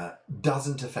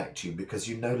doesn't affect you because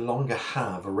you no longer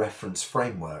have a reference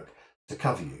framework to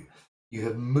cover you. You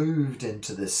have moved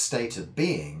into this state of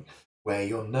being where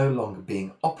you're no longer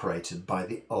being operated by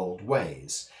the old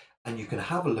ways. And you can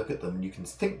have a look at them and you can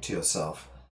think to yourself,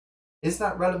 is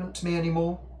that relevant to me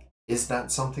anymore? Is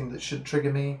that something that should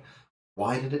trigger me?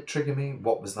 Why did it trigger me?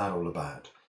 What was that all about?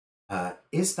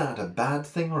 Is that a bad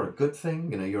thing or a good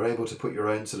thing? You're able to put your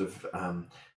own sort of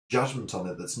judgment on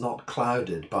it that's not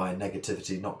clouded by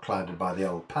negativity, not clouded by the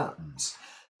old patterns.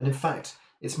 And in fact,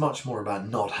 it's much more about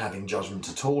not having judgment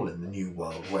at all in the new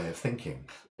world way of thinking.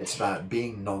 It's about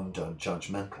being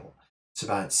non-judgmental. It's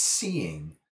about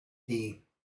seeing the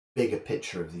bigger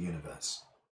picture of the universe.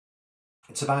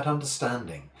 It's about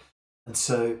understanding. And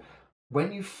so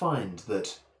when you find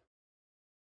that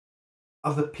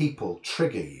other people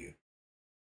trigger you,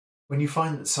 when you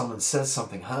find that someone says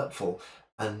something hurtful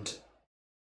and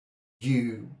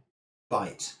you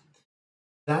bite,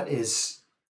 that is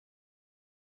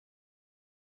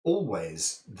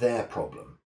always their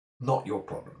problem, not your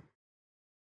problem.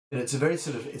 And it's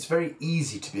very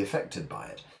easy to be affected by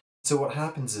it. So what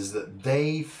happens is that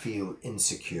they feel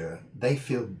insecure, they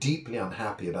feel deeply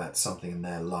unhappy about something in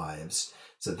their lives,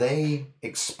 so they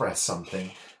express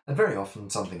something, and very often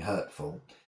something hurtful.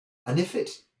 And if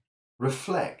it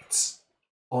reflects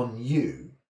on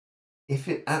you, if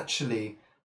it actually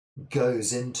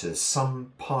goes into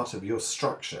some part of your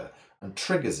structure and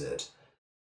triggers it,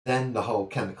 then the whole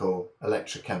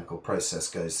electrochemical process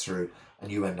goes through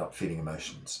and you end up feeling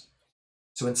emotions.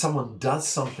 So when someone does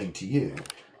something to you,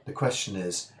 the question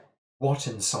is, what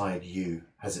inside you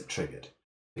has it triggered?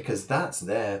 Because that's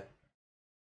their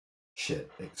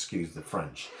shit, excuse the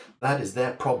French. That is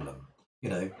their problem.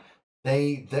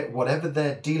 They whatever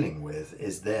they're dealing with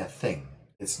is their thing.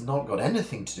 It's not got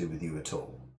anything to do with you at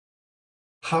all.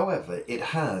 However, it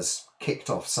has kicked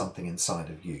off something inside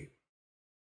of you.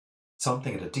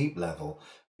 Something at a deep level.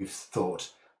 You've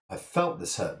thought, I've felt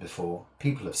this hurt before.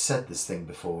 People have said this thing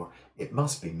before. It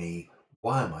must be me.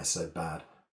 Why am I so bad?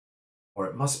 Or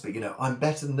it must be, I'm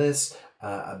better than this,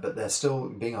 but they're still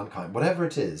being unkind. Whatever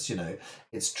it is,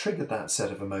 it's triggered that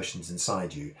set of emotions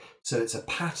inside you. So it's a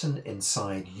pattern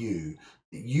inside you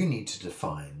that you need to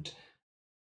find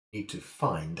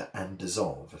and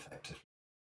dissolve effectively.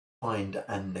 Find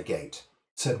and negate.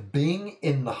 So being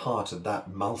in the heart of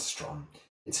that maelstrom,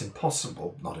 it's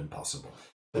not impossible,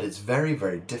 but it's very,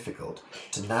 very difficult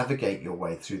to navigate your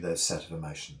way through those set of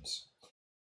emotions.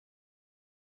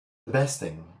 The best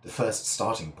thing, the first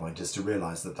starting point, is to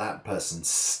realize that that person's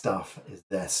stuff is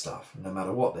their stuff. No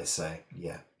matter what they say,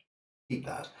 keep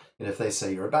that. And if they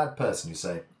say you're a bad person, you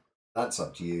say, that's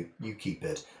up to you, you keep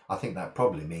it. I think that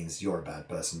probably means you're a bad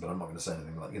person, but I'm not going to say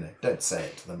anything like, don't say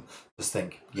it to them. Just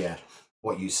think,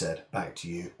 what you said, back to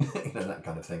you, that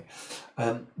kind of thing.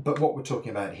 But what we're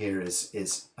talking about here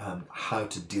is how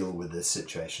to deal with this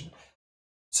situation.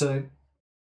 So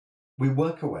we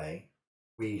work away.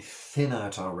 We thin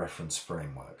out our reference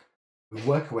framework. We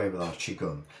work away with our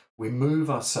Qigong. We move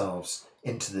ourselves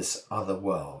into this other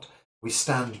world. We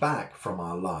stand back from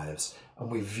our lives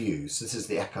and we view. So this is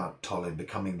the Eckhart Tolle,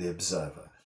 becoming the observer.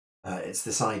 It's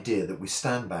this idea that we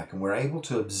stand back and we're able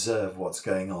to observe what's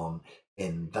going on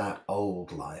in that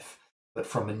old life, but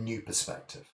from a new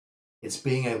perspective. It's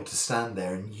being able to stand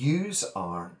there and use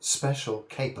our special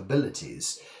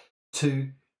capabilities to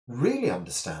really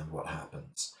understand what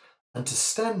happens. And to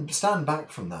stand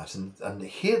back from that and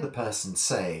hear the person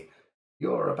say,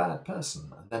 you're a bad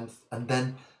person, and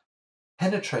then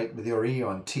penetrate with your Yi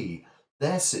Yuan Ti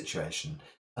their situation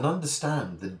and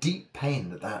understand the deep pain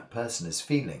that person is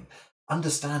feeling,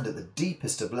 understand at the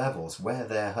deepest of levels where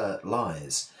their hurt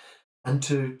lies, and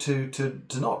to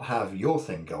not have your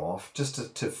thing go off,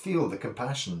 just to feel the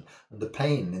compassion and the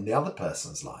pain in the other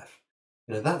person's life.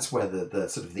 That's where the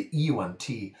sort of the Yi Yuan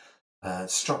Ti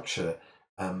structure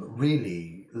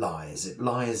really lies. It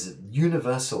lies at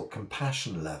universal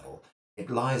compassion level. It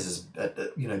lies as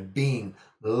being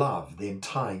love, the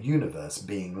entire universe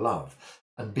being love,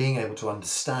 and being able to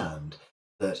understand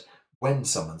that when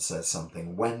someone says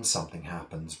something, when something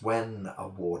happens, when a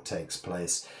war takes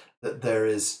place, that there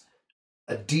is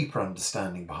a deeper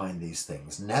understanding behind these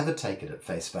things. Never take it at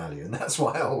face value, and that's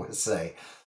why I always say,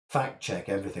 fact check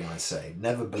everything I say.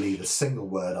 Never believe a single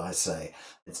word I say.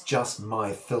 It's just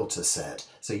my filter set.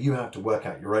 So you have to work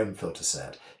out your own filter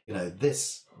set.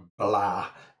 This blah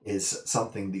is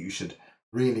something that you should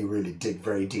really, really dig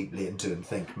very deeply into and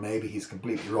think, maybe he's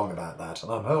completely wrong about that.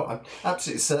 And I'm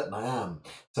absolutely certain I am.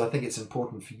 So I think it's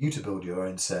important for you to build your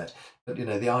own set. But,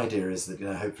 the idea is that,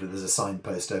 hopefully there's a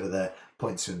signpost over there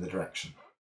points you in the direction.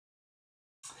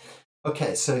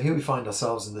 Okay, so here we find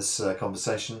ourselves in this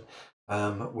conversation.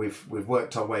 We've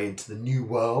worked our way into the new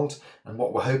world, and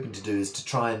what we're hoping to do is to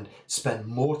try and spend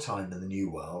more time in the new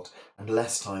world and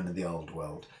less time in the old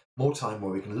world. More time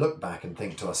where we can look back and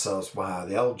think to ourselves, wow,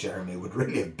 the old Jeremy would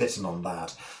really have bitten on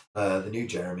that. The new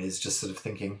Jeremy is just sort of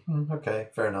thinking, okay,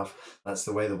 fair enough. That's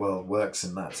the way the world works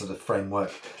in that sort of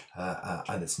framework,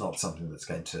 and it's not something that's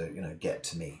going to, get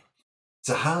to me.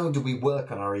 So how do we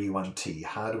work on our Yi Yuan Ti?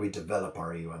 How do we develop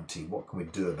our Yi Yuan Ti? What can we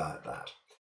do about that?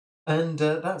 And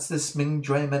that's this Ming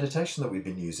Jue meditation that we've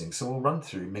been using. So we'll run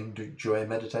through Ming Jue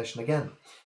meditation again.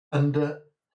 And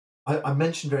I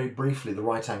mentioned very briefly the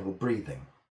right angle breathing.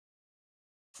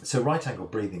 So right angle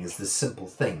breathing is this simple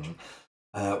thing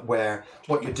where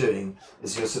what you're doing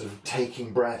is you're sort of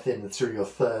taking breath in through your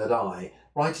third eye,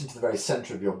 right into the very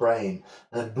center of your brain,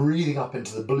 and then breathing up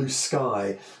into the blue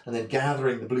sky, and then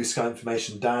gathering the blue sky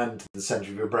information down to the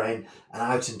center of your brain and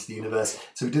out into the universe.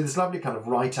 So we do this lovely kind of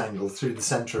right angle through the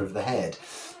center of the head.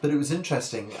 But it was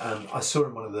interesting, I saw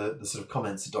in one of the sort of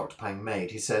comments that Dr. Pang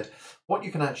made, he said, what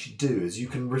you can actually do is you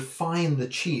can refine the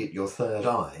chi at your third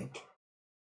eye,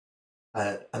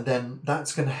 and then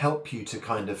that's going to help you to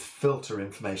kind of filter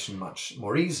information much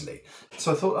more easily.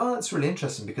 So I thought, that's really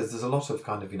interesting, because there's a lot of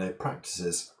kind of,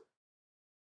 practices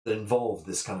that involve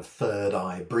this kind of third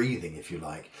eye breathing, if you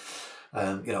like,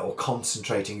 or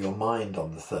concentrating your mind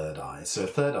on the third eye. So a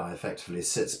third eye effectively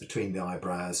sits between the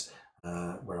eyebrows.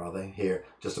 Where are they? Here,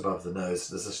 just above the nose.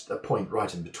 There's a point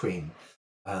right in between,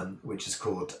 which is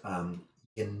called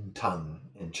yin tongue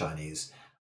in Chinese.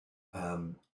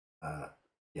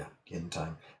 Yin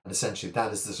tongue, and essentially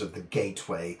that is the sort of the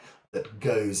gateway that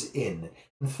goes in.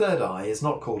 And third eye is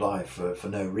not called eye for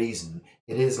no reason.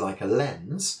 It is like a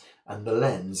lens, and the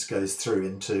lens goes through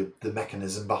into the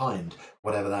mechanism behind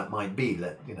whatever that might be,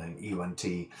 you know, Yi Yuan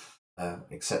Ti,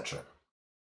 etc.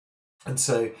 And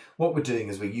so what we're doing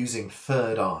is we're using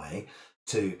third eye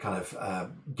to kind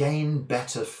of gain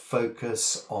better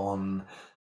focus on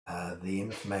the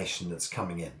information that's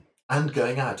coming in and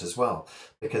going out as well.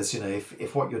 Because, you know,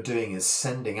 if what you're doing is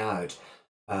sending out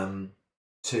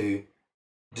to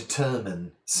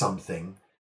determine something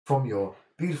from your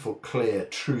beautiful, clear,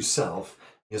 true self,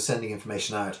 you're sending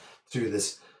information out through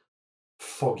this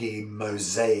foggy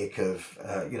mosaic of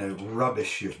you know,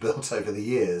 rubbish you've built over the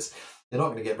years, you're not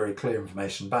going to get very clear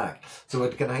information back. So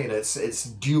we're going to, you know, it's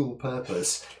dual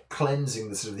purpose, cleansing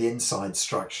the sort of the inside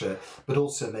structure, but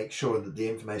also make sure that the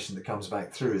information that comes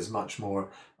back through is much more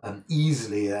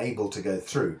easily able to go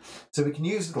through. So we can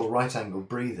use little right angle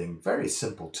breathing, very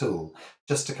simple tool,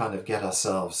 just to kind of get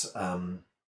ourselves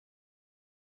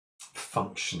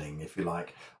functioning, if you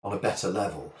like, on a better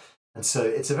level. And so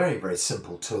it's a very, very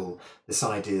simple tool, this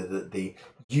idea that the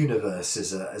universe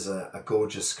is a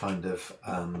gorgeous kind of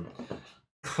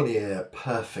clear,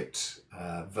 perfect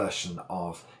version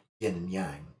of yin and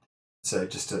yang. So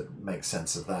just to make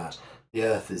sense of that, the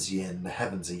earth is yin, the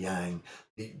heavens are yang,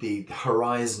 the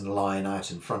horizon line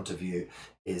out in front of you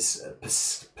is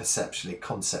perceptually,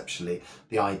 conceptually,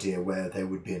 the idea where they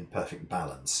would be in perfect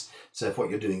balance. So if what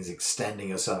you're doing is extending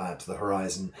yourself out to the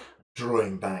horizon,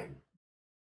 drawing back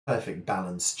perfect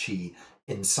balance chi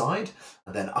inside,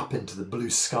 and then up into the blue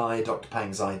sky, Dr.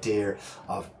 Pang's idea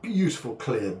of beautiful,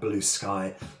 clear blue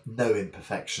sky, no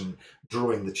imperfection,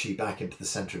 drawing the chi back into the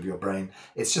center of your brain.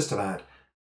 It's just about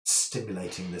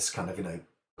stimulating this kind of, you know,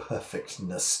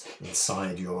 perfectness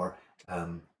inside your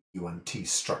Yuan Ti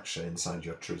structure, inside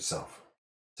your true self.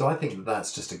 So I think that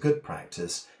that's just a good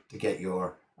practice to get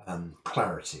your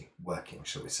clarity working,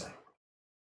 shall we say.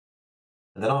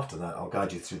 And then after that, I'll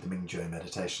guide you through the Ming Jue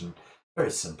meditation.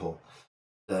 Very simple.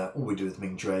 All we do with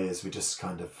Ming Jue is we just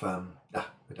kind of,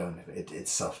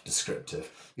 it's self-descriptive.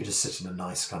 You just sit in a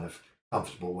nice kind of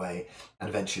comfortable way and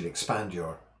eventually expand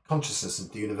your consciousness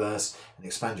into the universe and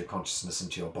expand your consciousness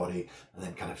into your body and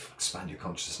then kind of expand your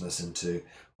consciousness into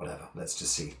whatever. Let's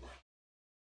just see.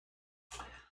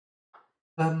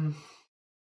 Is there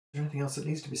anything else that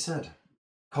needs to be said?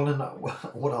 Colin,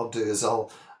 what I'll do is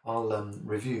I'll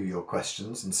review your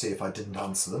questions and see if I didn't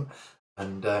answer them,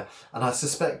 and I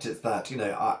suspect it's that, you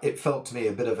know, it felt to me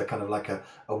a bit of a kind of like a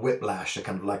whiplash, a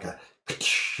kind of like a,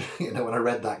 you know, when I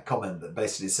read that comment that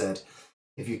basically said,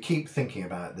 if you keep thinking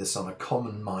about this on a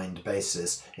common mind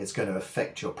basis, it's going to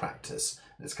affect your practice.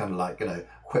 It's kind of like, you know,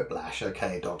 whiplash.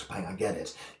 Okay, Dr. Pang, I get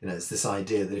it. You know, it's this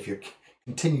idea that if you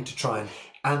continue to try and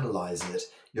analyze it,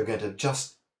 you're going to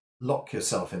just lock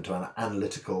yourself into an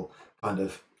analytical kind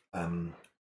of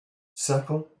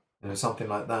circle, you know, something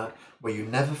like that, where you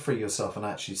never free yourself and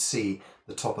actually see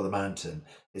the top of the mountain.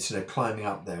 It's, you know, climbing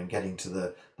up there and getting to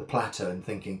the plateau and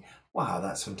thinking, wow,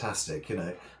 that's fantastic, you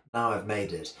know, now I've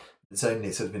made it. It's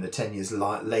only sort of, you know, 10 years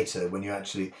later when you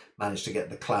actually manage to get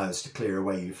the clouds to clear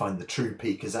away, you find the true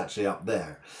peak is actually up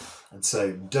there. And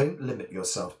so don't limit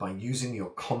yourself by using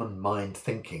your common mind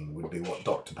thinking, would be what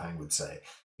Dr. Pang would say.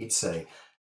 He'd say,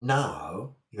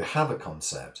 now you have a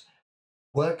concept,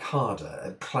 work harder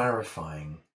at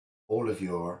clarifying all of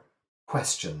your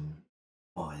question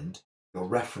mind, your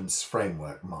reference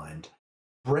framework mind,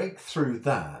 break through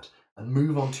that and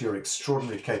move on to your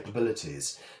extraordinary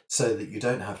capabilities so that you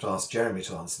don't have to ask Jeremy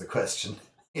to answer the question.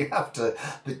 You have to,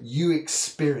 that you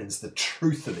experience the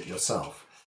truth of it yourself.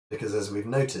 Because as we've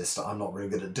noticed, I'm not very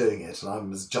good at doing it, and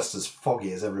I'm just as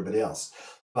foggy as everybody else.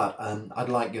 But I'd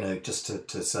like, you know, just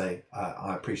to say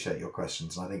I appreciate your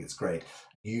questions, and I think it's great.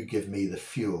 You give me the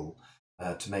fuel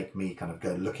to make me kind of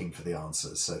go looking for the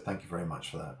answers. So thank you very much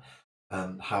for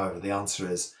that. However, the answer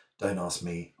is, don't ask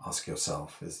me, ask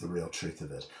yourself, is the real truth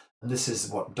of it. And this is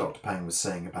what Dr. Pang was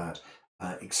saying about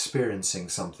experiencing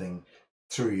something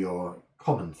through your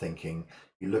common thinking.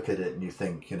 You look at it and you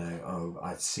think, you know, oh,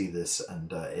 I see this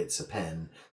and it's a pen,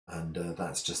 and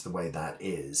that's just the way that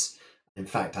is. In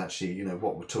fact, actually, you know,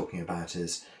 what we're talking about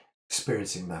is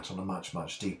experiencing that on a much,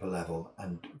 much deeper level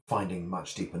and finding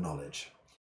much deeper knowledge.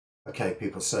 Okay,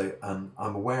 people, so I'm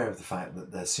aware of the fact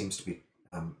that there seems to be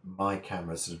my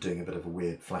camera sort of doing a bit of a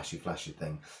weird flashy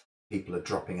thing. People are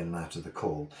dropping in and out of the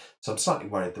call. So I'm slightly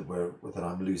worried that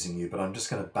I'm losing you, but I'm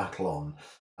just going to battle on.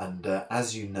 And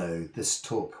as you know, this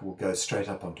talk will go straight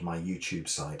up onto my YouTube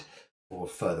site for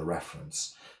further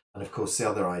reference. And of course, the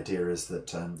other idea is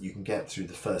that you can get through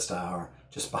the first hour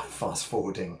just by fast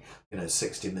forwarding, you know,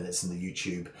 60 minutes in the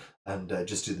YouTube and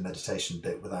just do the meditation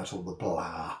bit without all the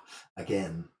blah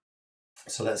again.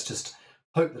 So let's just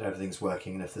hope that everything's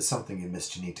working, and if there's something you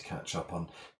missed you need to catch up on,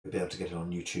 you'll be able to get it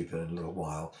on YouTube in a little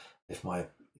while. If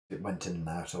it went in and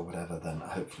out or whatever, then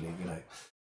hopefully,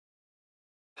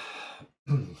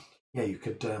 yeah, you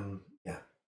could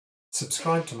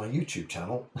subscribe to my YouTube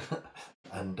channel,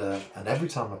 and every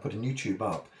time I put a new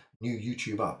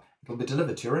YouTube up, it'll be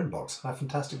delivered to your inbox. How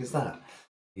fantastic is that?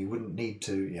 You wouldn't need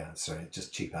to, sorry,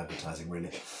 just cheap advertising,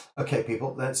 really. Okay,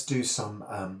 people, let's do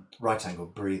some right angle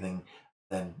breathing.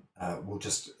 Then we'll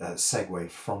just segue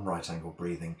from right angle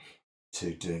breathing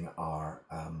to doing our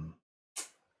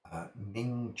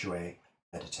Ming Jue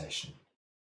meditation.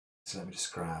 So let me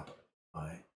just grab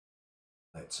my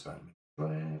notes about Ming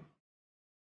Jue.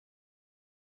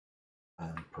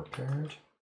 I'm prepared.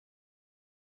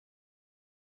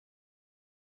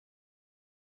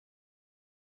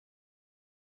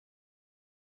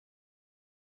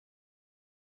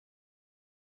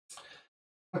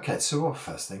 Okay, so our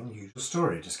first thing, usual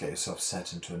story, just get yourself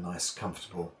set into a nice,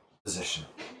 comfortable position.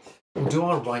 We'll do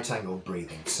our right angle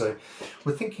breathing. So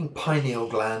we're thinking pineal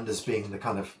gland as being the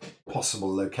kind of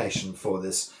possible location for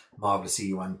this marvelous Yi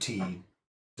Yuan Ti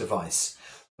device.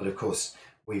 But of course,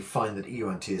 we find that Yi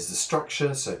Yuan Ti is the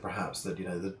structure, so perhaps that,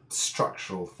 the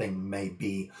structural thing may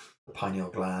be the pineal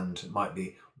gland, it might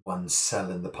be one cell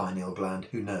in the pineal gland,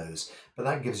 who knows? But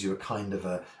that gives you a kind of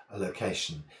a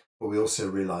location. But we also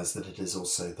realize that it is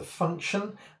also the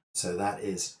function, so that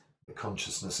is the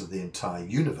consciousness of the entire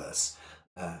universe.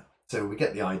 So we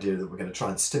get the idea that we're going to try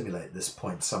and stimulate this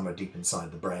point somewhere deep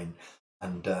inside the brain,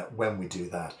 and when we do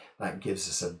that, that gives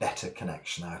us a better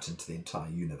connection out into the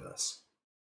entire universe.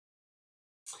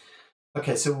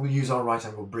 Okay, so we'll use our right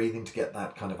angle breathing to get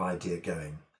that kind of idea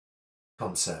going.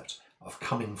 Concept of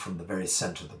coming from the very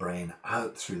center of the brain,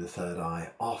 out through the third eye,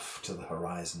 off to the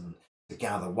horizon, to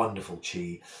gather wonderful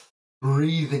qi,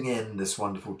 breathing in this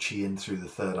wonderful qi in through the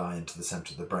third eye into the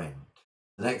center of the brain.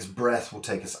 The next breath will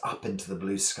take us up into the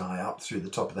blue sky, up through the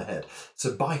top of the head.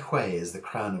 So Bai Hui is the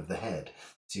crown of the head.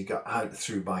 So you go out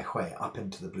through Bai Hui, up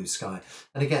into the blue sky.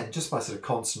 And again, just by sort of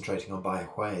concentrating on Bai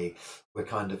Hui, we're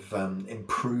kind of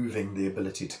improving the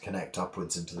ability to connect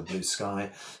upwards into the blue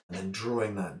sky, and then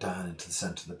drawing that down into the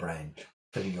center of the brain,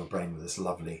 filling your brain with this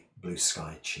lovely blue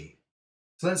sky qi.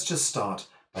 So let's just start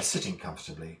by sitting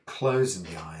comfortably, closing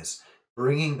the eyes,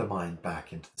 bringing the mind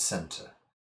back into the center.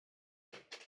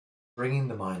 Bringing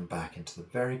the mind back into the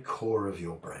very core of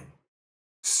your brain,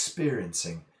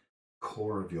 experiencing the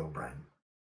core of your brain.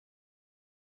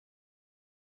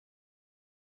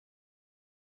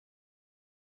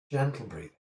 Gentle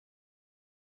breathing.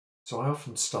 So I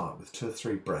often start with 2 or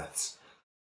 3 breaths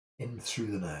in through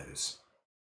the nose.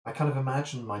 I kind of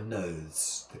imagine my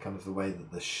nose, the kind of the way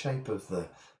that the shape of the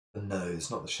nose,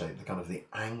 not the shape, the kind of the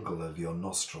angle of your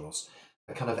nostrils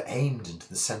are kind of aimed into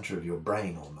the center of your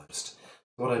brain almost.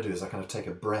 What I do is I kind of take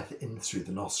a breath in through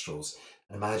the nostrils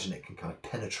and imagine it can kind of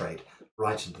penetrate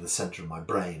right into the center of my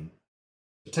brain.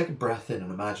 So take a breath in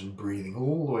and imagine breathing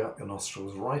all the way up your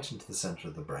nostrils right into the center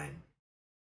of the brain.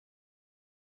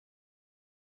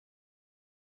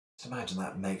 Just imagine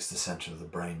that makes the center of the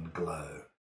brain glow.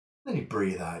 Then you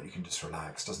breathe out, you can just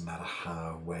relax. Doesn't matter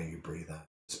how, where you breathe out,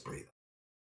 just breathe out.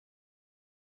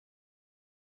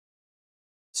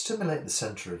 Stimulate the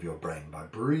center of your brain by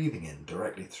breathing in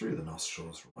directly through the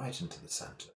nostrils right into the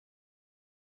center.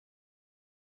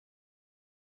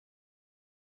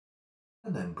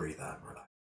 And then breathe out and relax.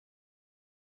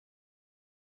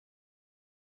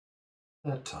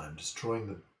 Third time, just drawing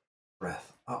the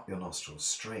breath up your nostrils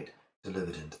straight,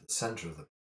 delivered into the center of the brain.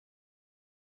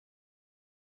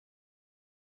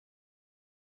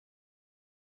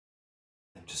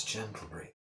 And just gentle breathe.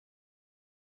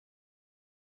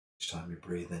 Each time you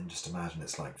breathe in, just imagine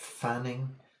it's like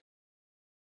fanning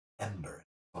ember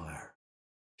in fire.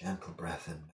 Gentle breath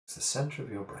in makes the center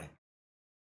of your brain.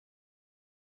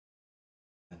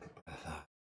 Gentle breath out.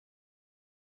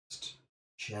 Just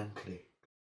gently.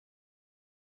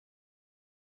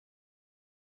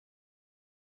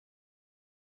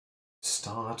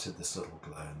 Started this little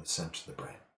glow in the center of the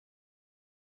brain.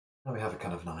 Now we have a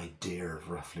kind of an idea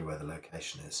of roughly where the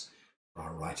location is for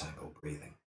our right angle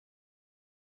breathing.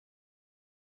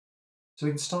 So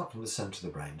we can start from the center of the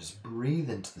brain. Just breathe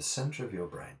into the center of your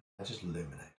brain. Let it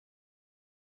illuminate.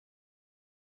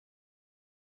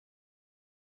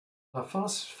 Our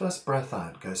first breath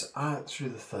out goes out through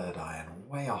the third eye and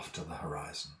way off to the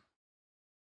horizon.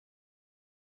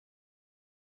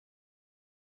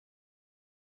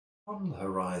 From the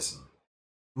horizon,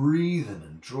 breathe in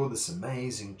and draw this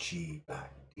amazing qi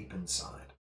back deep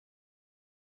inside.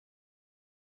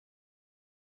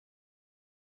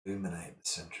 illuminate the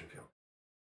center of your.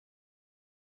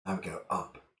 Now we go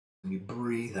up. When you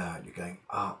breathe out, you're going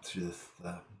up through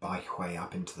the Bai Hui,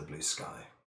 up into the blue sky.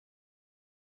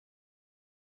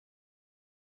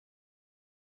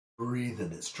 Breathe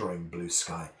in, it's drawing blue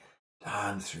sky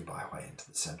down through Bai Hui into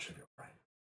the center of your brain.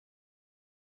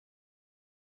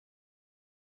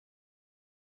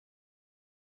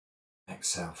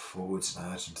 Exhale forwards and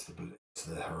out into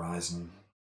the horizon.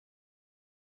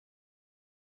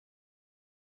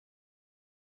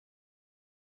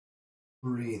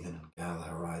 Breathe in and gather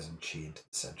horizon chi into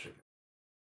the center of your.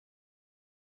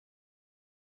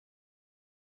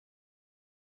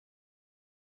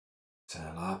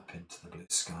 Exhale up into the blue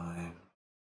sky.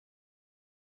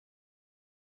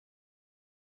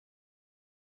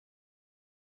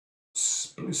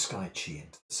 Blue sky chi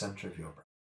into the center of your brain.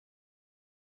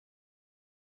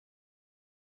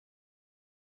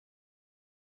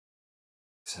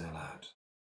 Exhale out.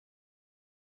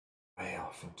 Way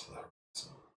off into the horizon.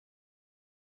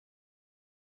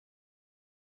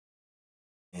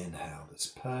 Inhale this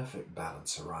perfect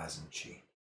balance horizon chi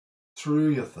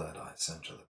through your third eye,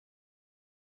 center of the.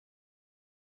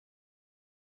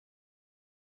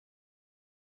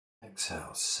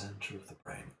 Exhale, center of the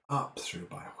brain, up through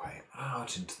Bai Hui,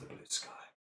 out into the blue sky.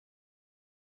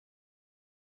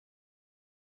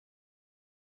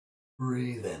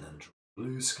 Breathe in and draw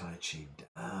blue sky chi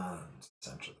down to the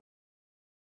center of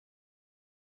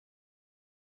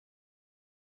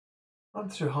the. Run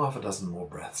through half a dozen more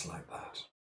breaths like that.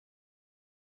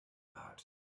 Out into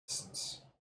the distance.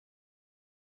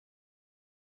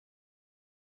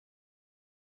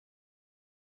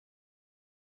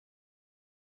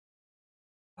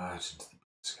 Out into the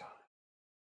blue sky.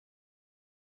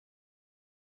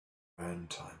 Own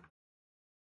time.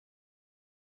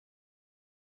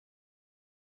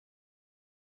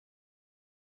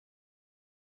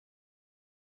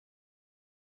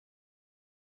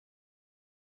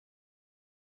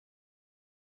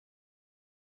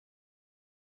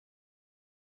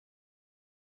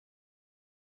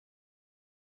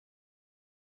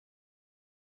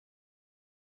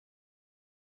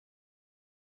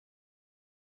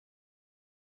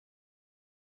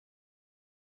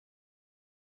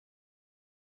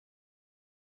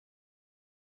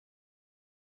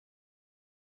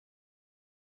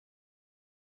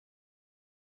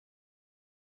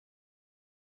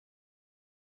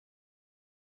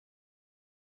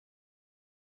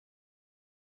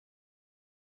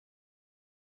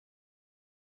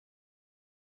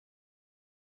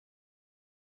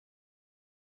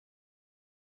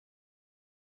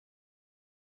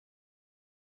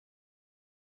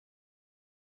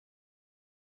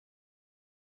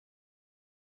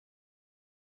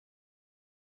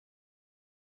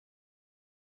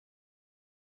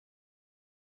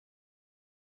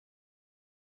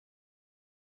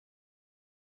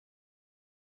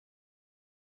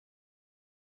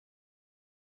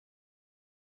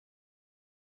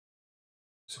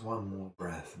 Just one more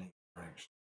breath in each direction.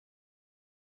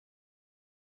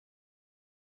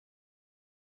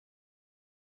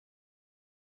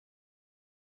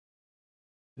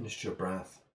 Finished your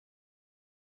breath.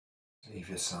 Leave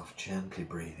yourself gently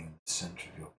breathing in the center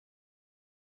of your.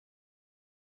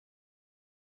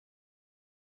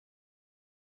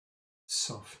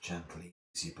 Soft, gentle,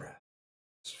 easy breath.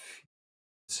 Just feel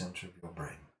the center of your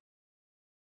brain.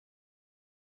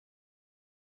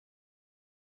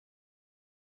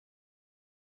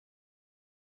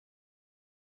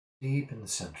 Deep in the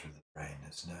center of the brain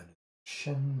is known as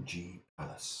Shenji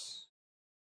Palace.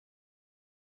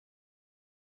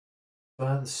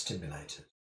 Further stimulated,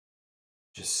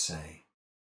 just say,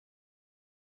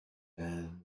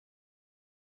 and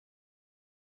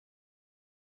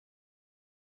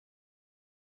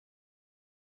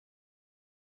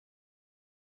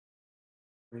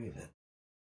breathe in.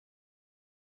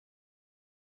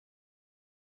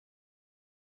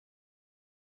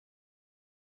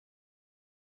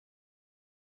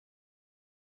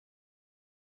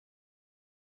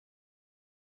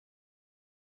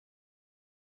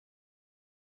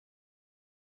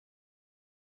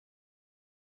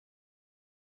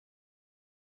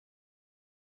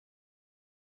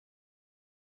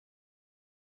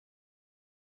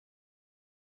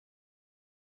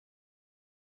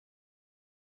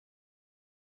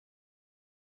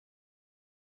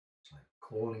 It's like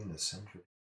calling the center of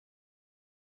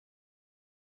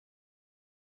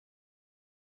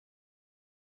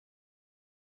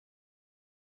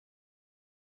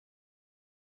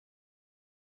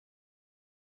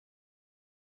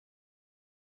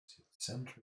the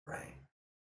center of the brain.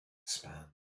 Expand.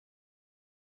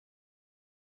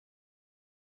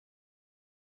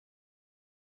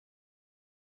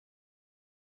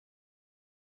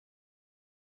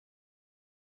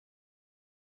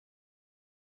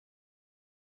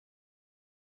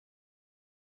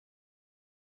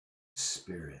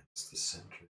 experience the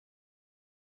center.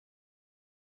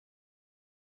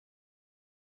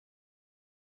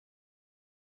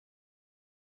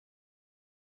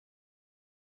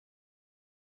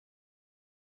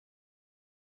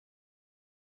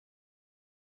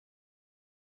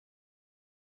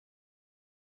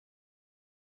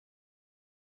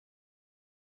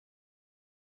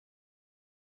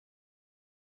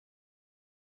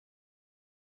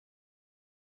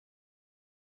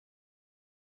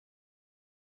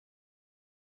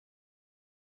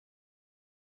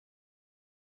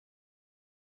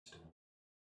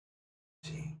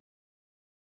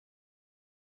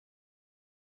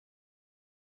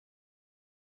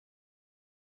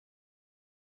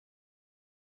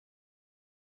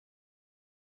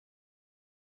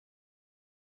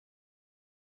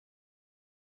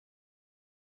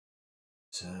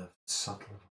 Observe the subtle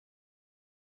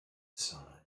side.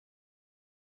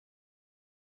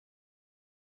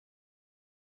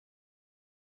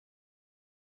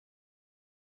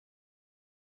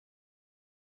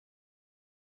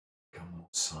 Become more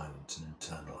silent and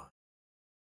internalize.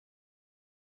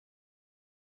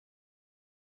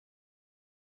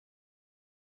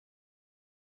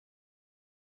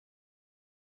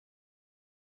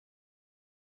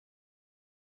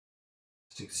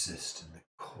 Just exist in the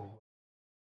core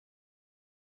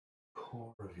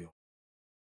of your.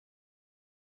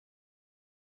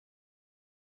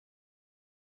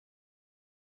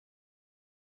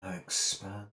 Now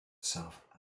expand yourself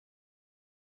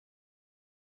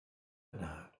and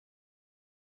out.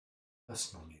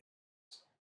 Personal use.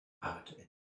 Out in.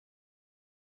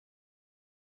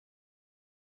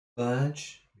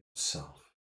 Merge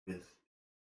yourself with.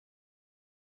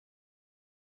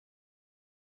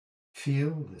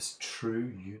 Feel this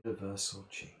true universal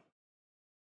chi.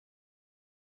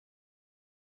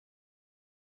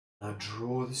 Now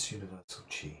draw this universal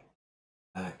chi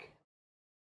back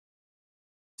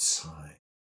inside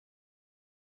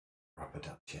upper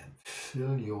dantian.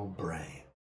 Fill your brain.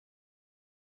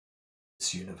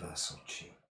 This universal chi.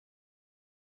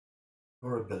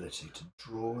 Your ability to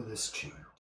draw this chi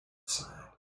inside.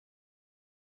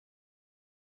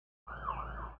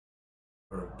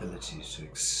 Your ability to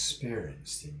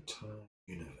experience the entire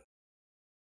universe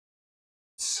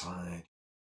inside.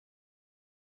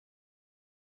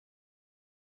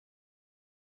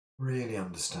 Really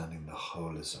understanding the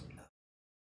holism now.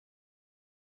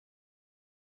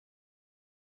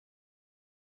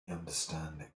 The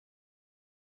understanding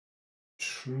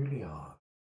truly are.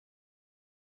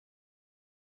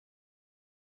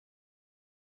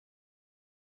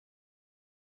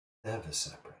 Never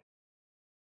separate.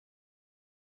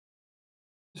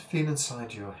 Just feel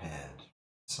inside your head,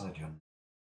 inside your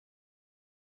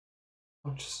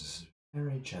consciousness is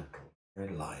very gentle,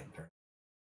 very light, very.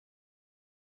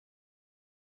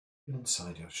 Feel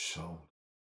inside your shoulder,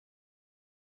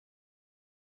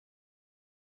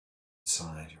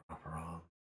 inside your upper arm,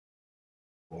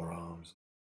 forearms.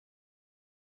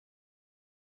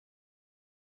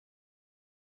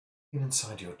 Feel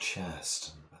inside your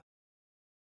chest and back.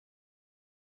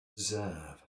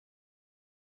 Observe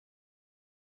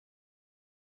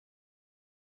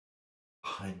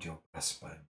behind your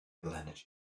breastbone, the energy.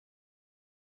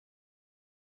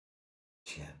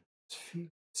 Just feel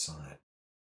inside.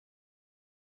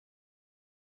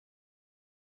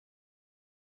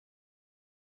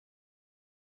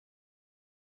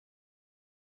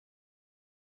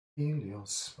 Feel your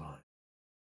spine.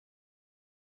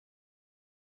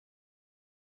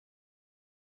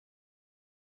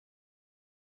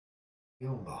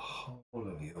 Feel the whole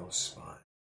of your spine.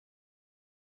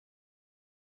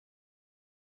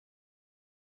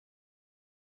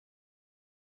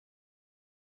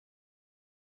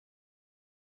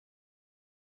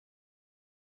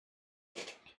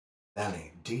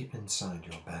 Belly, deep inside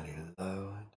your belly,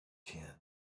 lower chin.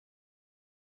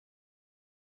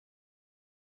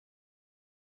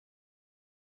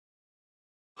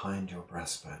 Behind your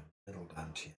breastbone, middle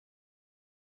dantian.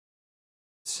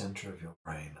 Center of your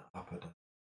brain, upper dantian.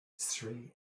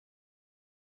 3.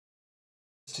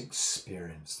 Just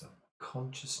experience them.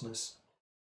 Consciousness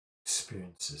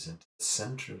experiences into the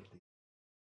center of the.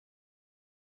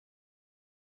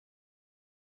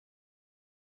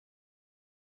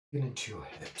 Feel into your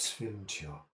hips, feel into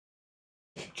your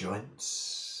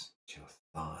joints, into your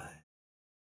thigh,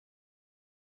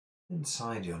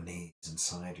 inside your knees,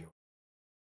 inside your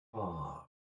calf,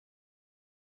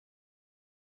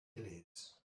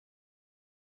 Achilles,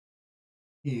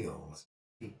 heels,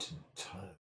 feet and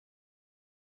toes.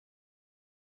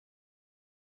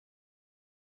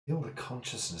 Feel the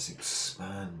consciousness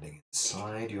expanding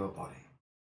inside your body.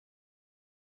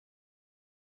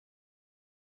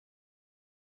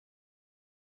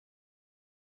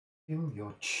 Feel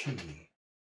your chi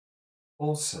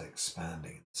also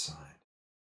expanding inside.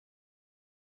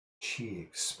 Chi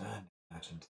expanding out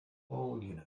into the whole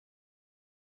universe.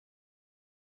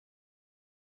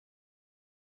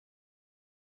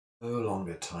 No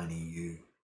longer tiny you,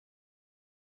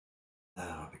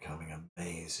 now becoming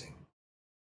amazing,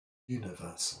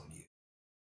 universal you.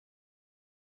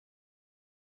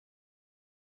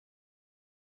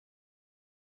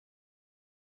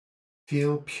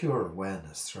 Feel pure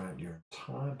awareness throughout your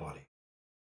entire body.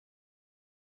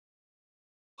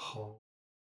 Whole.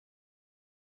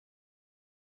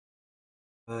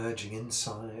 Merging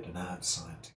inside and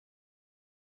outside.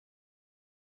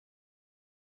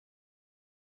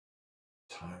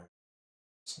 Tiredness.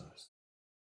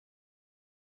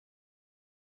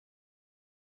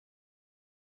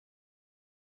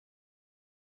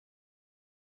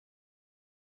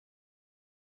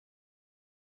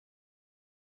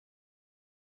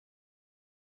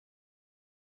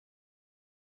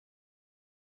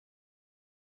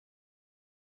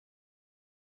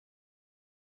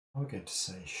 We're going to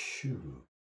say shu.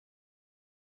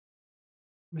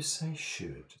 We say shu,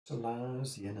 it just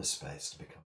allows the inner space to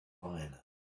become finer.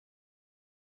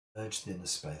 Merge the inner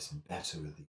space better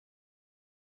with the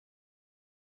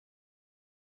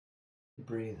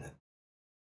breathe in.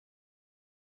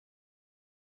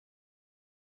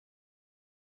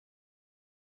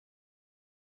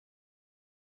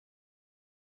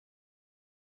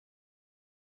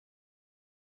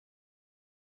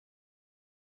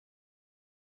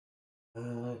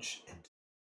 Merge into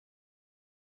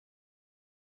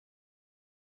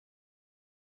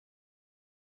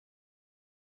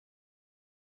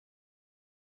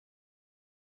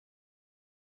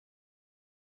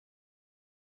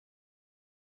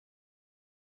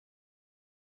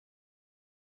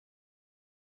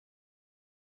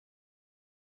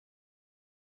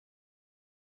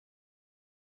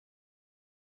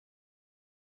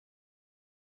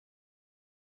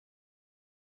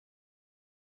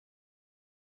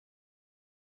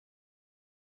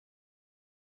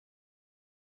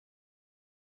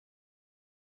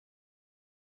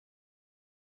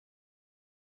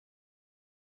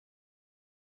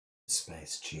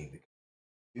space chi becomes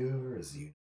pure as the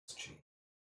universe chi.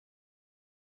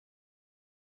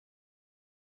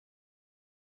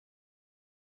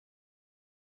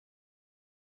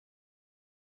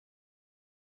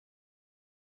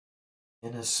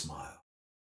 Inner smile,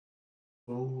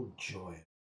 full joy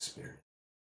experience.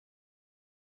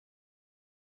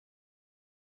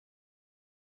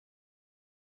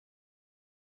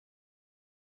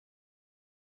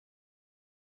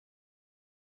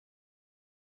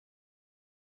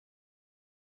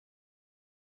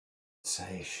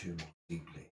 Say shu more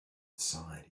deeply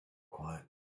inside, quiet.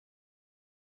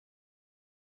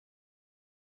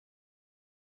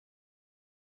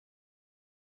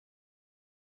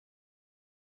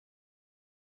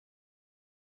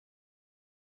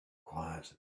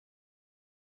 Quiet.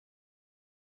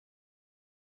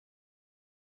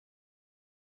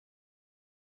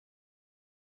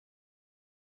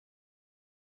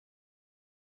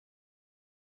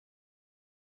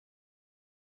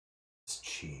 It's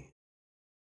chi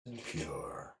and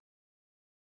pure.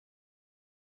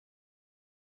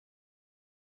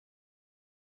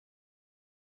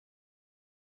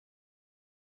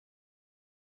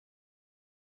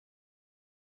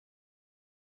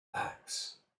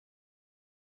 Relax.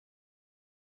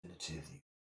 Infinity of the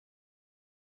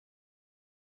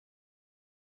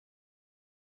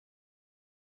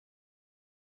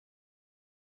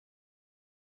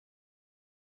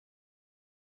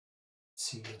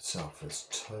see yourself as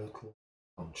total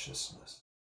consciousness.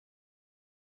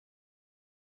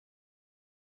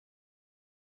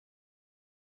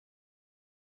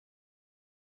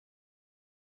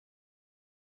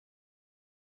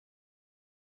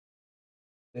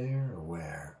 They're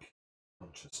aware,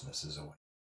 consciousness is aware.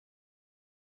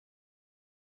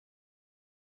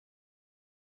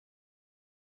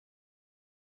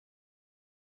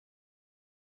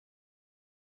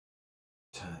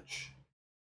 Attach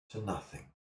to nothing.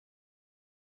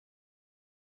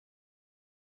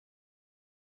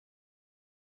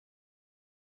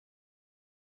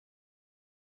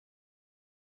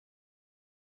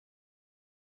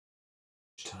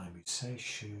 Each time you say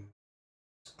shu,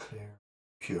 it's clear,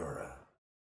 purer.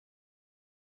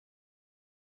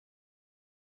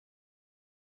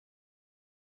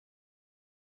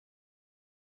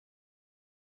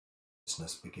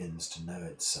 Consciousness begins to know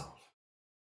itself.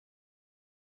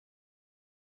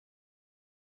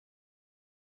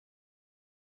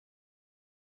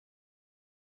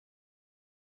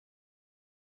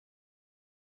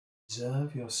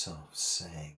 Observe yourself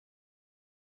saying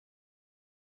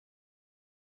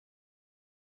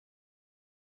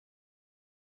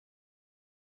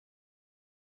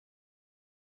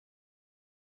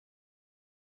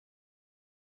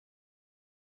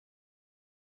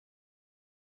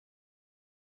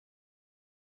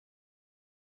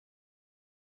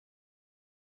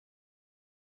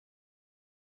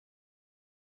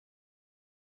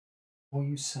Or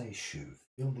you say Shu,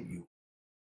 feel that you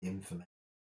information.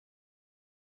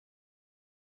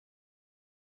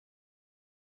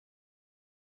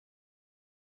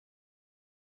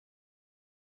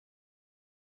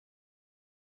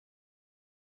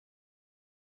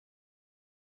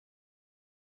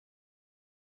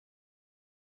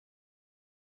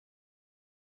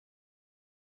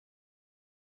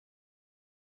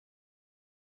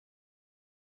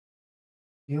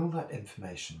 Feel that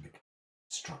information become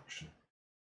instruction.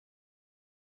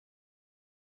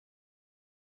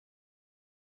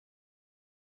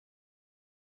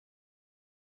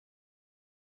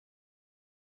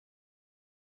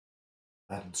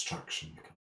 That instruction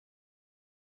becomes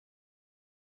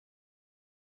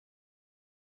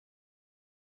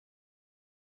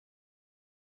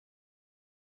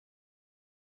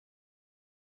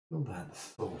feel that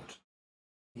thought,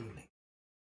 feeling.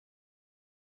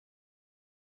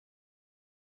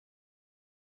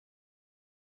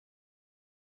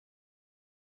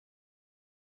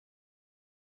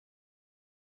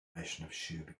 Information of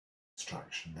Shu becomes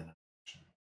instruction, then action.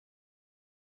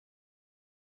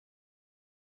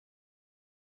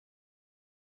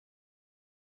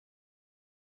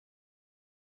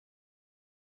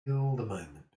 Feel the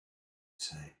moment,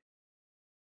 say.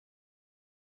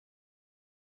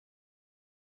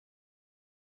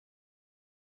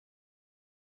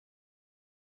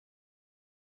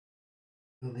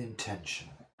 Feel the intention,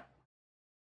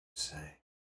 say.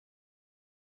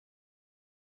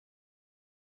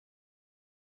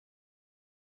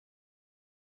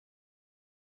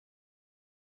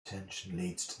 Intention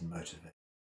leads to the motivation,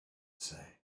 say.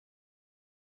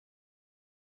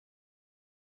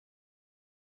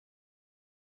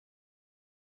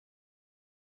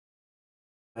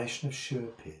 Information of Shu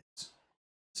appears.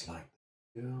 It's like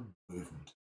the pure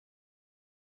movement.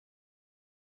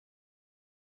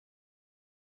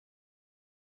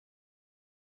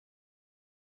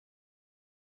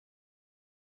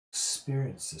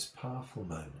 Experience this powerful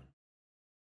moment.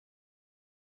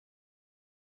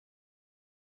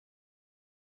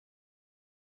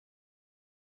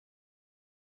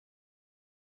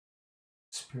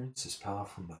 Experience this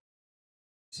powerful moment.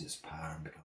 Use its power and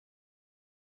become.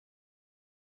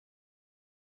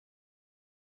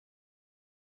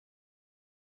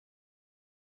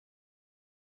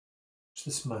 Watch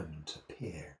this moment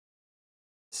appear,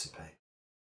 dissipate.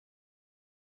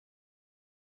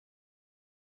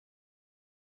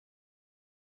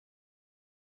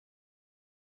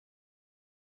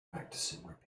 Practice it,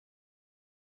 repeat.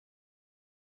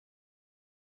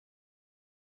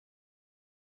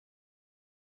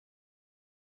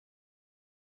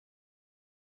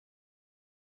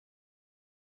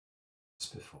 As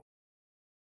before.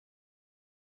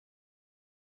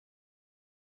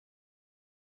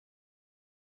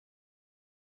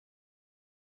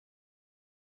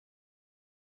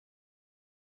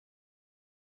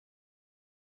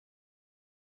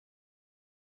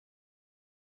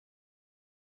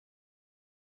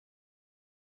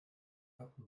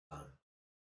 Couple of times.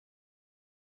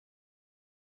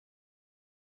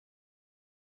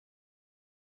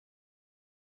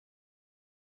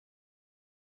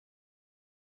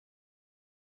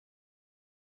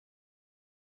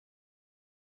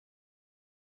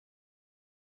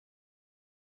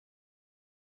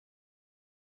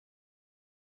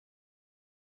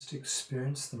 Just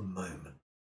experience the moment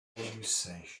when you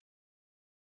say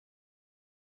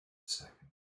second.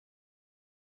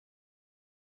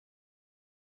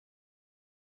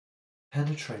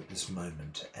 Penetrate this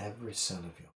moment to every cell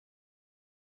of your.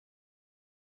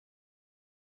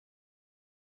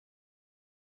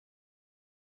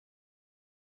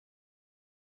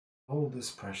 Hold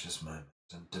this precious moment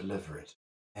and deliver it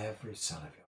to every cell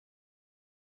of your.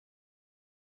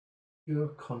 Pure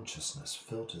consciousness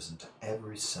filters into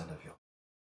every cell of your.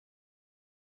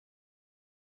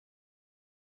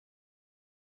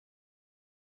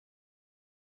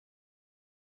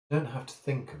 You don't have to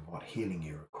think of what healing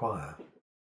you require.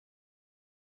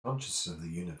 Consciousness of the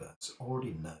universe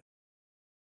already knows.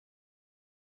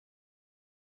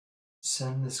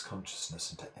 Send this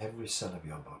consciousness into every cell of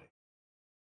your body.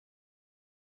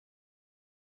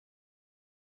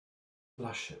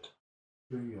 Flush it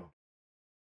through your.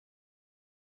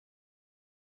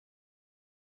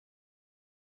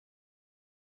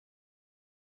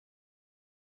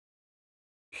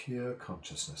 Pure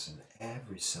consciousness in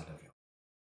every cell of your.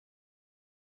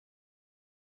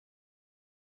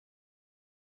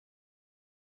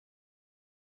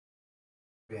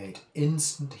 Create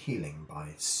instant healing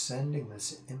by sending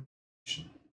this information,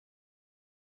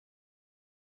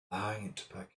 allowing it to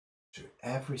percolate through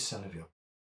every cell of your.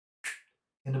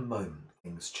 In a moment,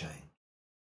 things change.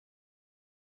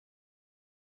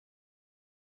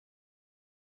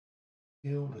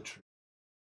 Feel the truth.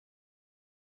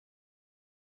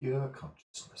 Pure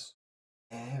consciousness.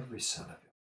 Every cell of you.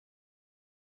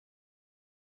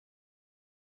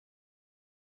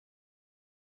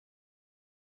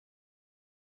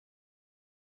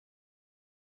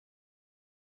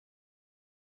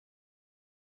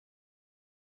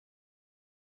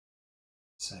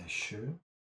 Say Shu.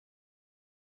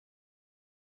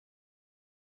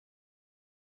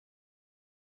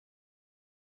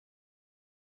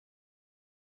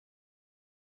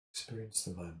 Experience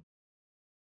the moment.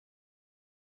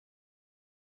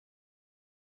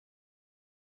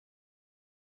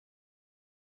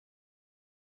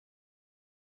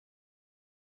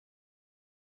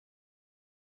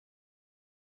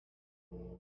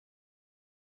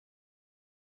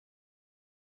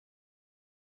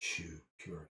 Shu,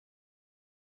 purity.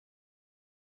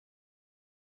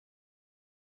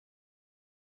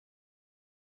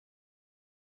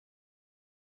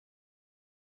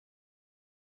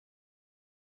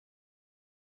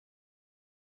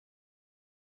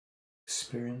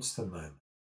 Experience the moment.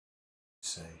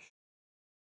 Say,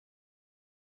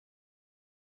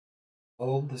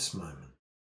 hold this moment.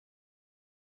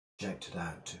 Project it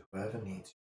out to whoever needs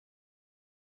it.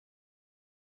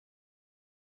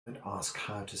 Don't ask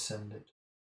how to send it.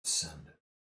 Send it.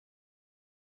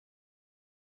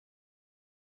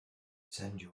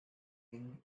 Send your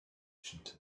intention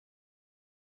to them.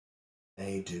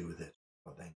 They do with it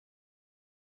what they need.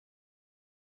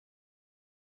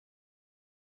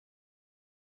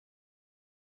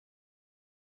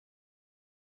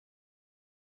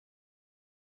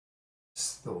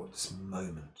 This thought, this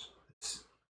moment, this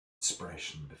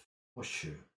inspiration before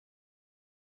Shu,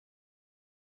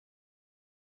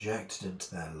 projected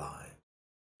into their life,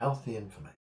 healthy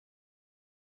information,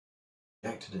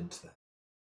 projected into them.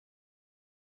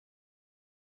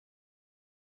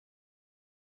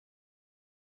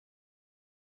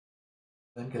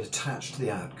 Don't get attached to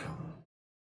the outcome,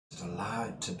 just allow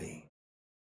it to be.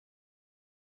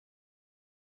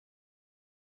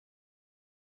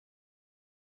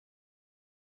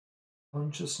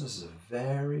 Consciousness is a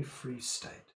very free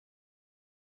state.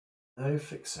 No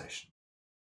fixation.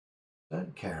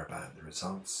 Don't care about the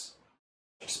results.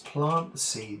 Just plant the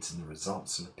seeds and the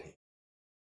results will appear.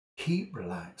 Keep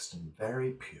relaxed and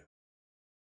very pure.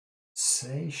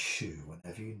 Say Shu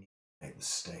whenever you need to make the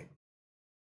statement.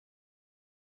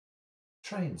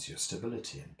 Trains your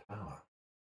stability and power.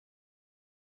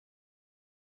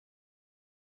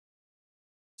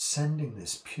 Sending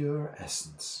this pure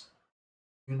essence,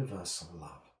 universal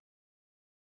love.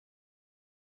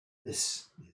 This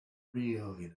is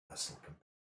real universal compassion.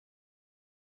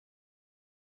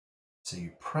 So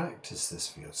you practice this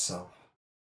for yourself.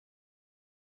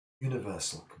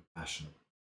 Universal compassion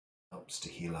helps to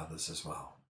heal others as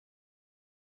well.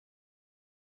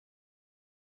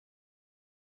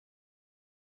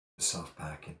 Yourself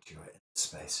back into your inner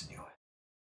space in your head.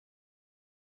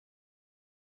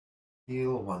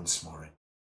 Feel once more in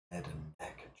head and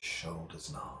neck and shoulders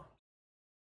and arms,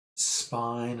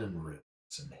 spine and ribs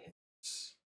and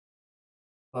hips,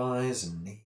 thighs and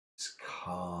knees,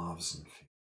 calves and feet.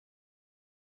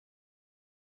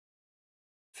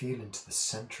 Feel into the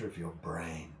center of your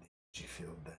brain, the energy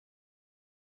field there.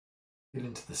 Feel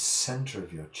into the center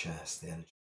of your chest, the energy.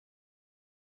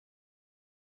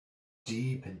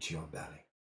 Deep into your belly.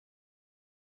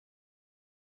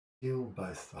 Feel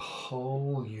both the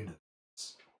whole universe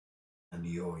and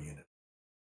your universe.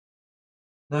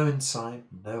 No inside,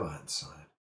 no outside.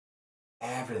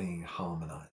 Everything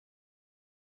harmonized.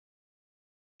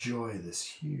 Enjoy this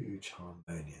huge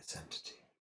harmonious entity.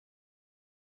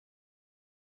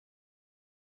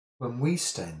 When we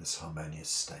stay in this harmonious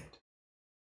state,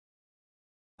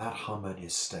 that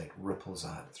harmonious state ripples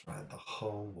out throughout the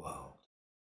whole world.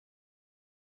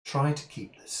 Try to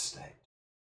keep this state.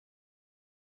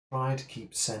 Try to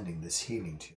keep sending this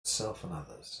healing to yourself and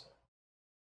others.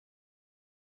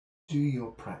 Do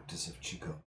your practice of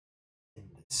Qigong in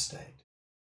this state.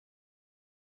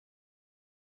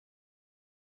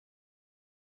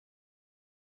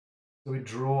 So we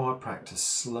draw our practice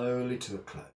slowly to a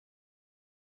close.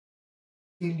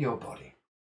 Feel your body.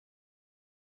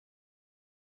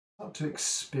 Start to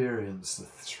experience the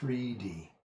 3D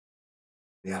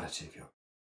reality of your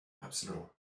perhaps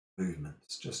little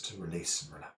movements just to release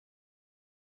and relax.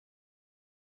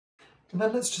 And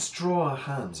then let's just draw our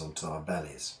hands onto our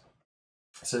bellies.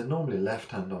 So normally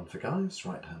left hand on for guys,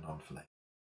 right hand on for ladies.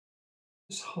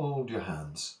 Just hold your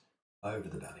hands over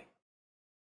the belly.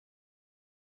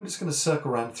 We're just going to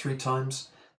circle around 3 times,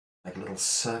 make a little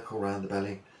circle around the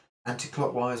belly,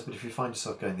 anti-clockwise, but if you find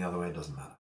yourself going the other way, it doesn't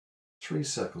matter. 3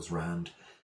 circles round.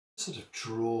 sort of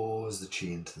draws the chi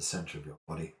into the center of your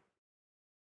body.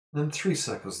 And then 3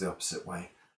 circles the opposite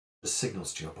way, just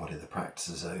signals to your body the practice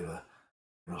is over.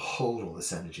 You're going to hold all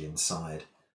this energy inside,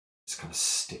 just kind of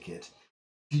stick it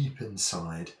deep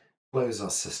inside, close our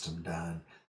system down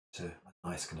to a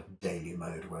nice kind of daily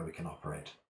mode where we can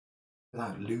operate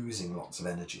without losing lots of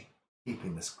energy,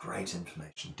 keeping this great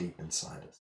information deep inside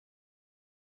us.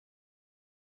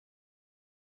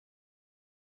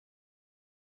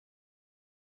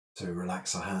 So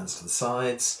relax our hands to the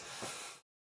sides,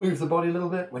 move the body a little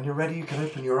bit. When you're ready, you can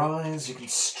open your eyes, you can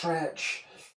stretch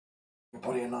your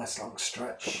body, a nice long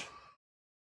stretch.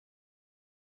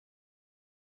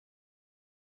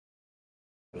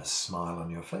 Put a smile on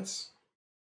your face.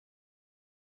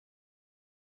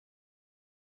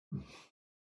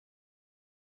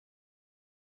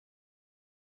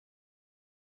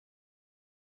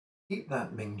 Keep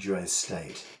that Mingjue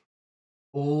state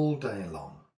all day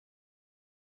long.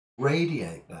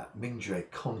 Radiate that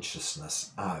Mingjue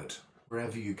consciousness out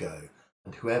wherever you go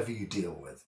and whoever you deal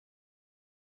with.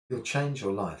 You'll change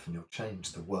your life and you'll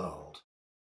change the world.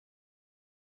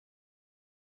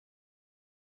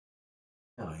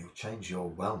 Now you'll change your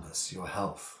wellness, your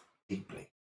health deeply.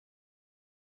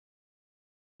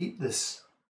 Keep this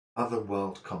other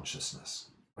world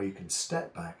consciousness where you can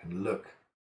step back and look at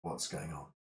what's going on.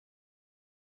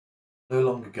 No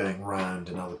longer going round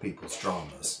in other people's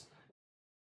dramas.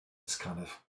 This kind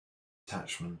of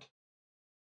attachment,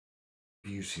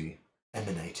 beauty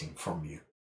emanating from you.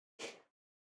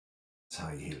 That's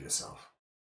how you heal yourself.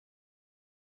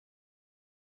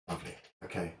 Lovely.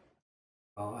 Okay.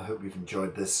 Well, I hope you've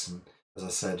enjoyed this. And as I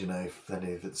said, if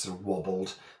any of it's sort of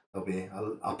wobbled, they'll be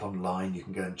up online. You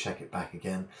can go and check it back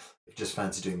again. If you just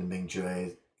fancy doing the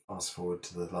Mingjue, fast forward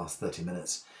to the last 30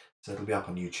 minutes. So it'll be up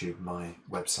on YouTube, my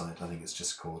website. I think it's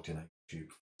just called,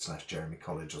 YouTube/Jeremy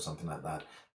College or something like that.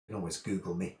 You can always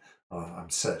Google me or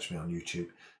search me on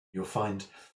YouTube. You'll find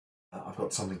I've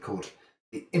got something called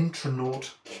the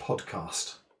Intronaut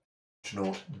Podcast.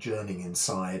 Intronaut, journeying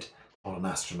inside on an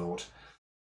astronaut.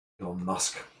 Elon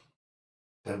Musk.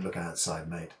 Don't look outside,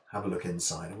 mate. Have a look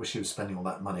inside. I wish he was spending all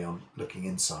that money on looking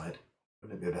inside.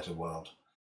 Wouldn't it be a better world?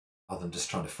 Rather than just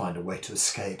trying to find a way to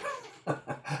escape.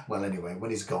 Well, anyway,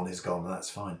 when he's gone, that's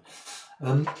fine.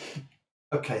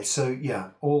 Okay, so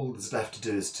yeah, all that's left to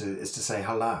do is to say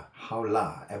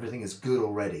haola. Everything is good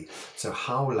already. So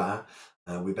haola,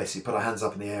 we basically put our hands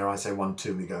up in the air. I say 1, 2,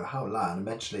 and we go haola. And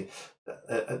eventually,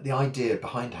 the idea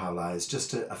behind haola is just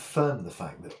to affirm the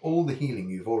fact that all the healing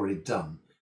you've already done,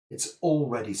 it's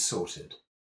already sorted,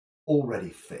 already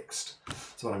fixed.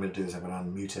 So what I'm going to do is I'm going to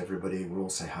unmute everybody. We'll all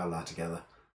say haola together.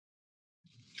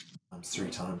 3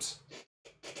 times.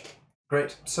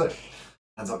 Great. So,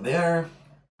 hands up in the air.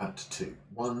 Count to 2.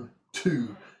 1,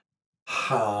 2.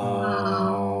 Haola.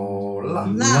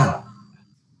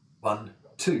 1,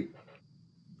 2.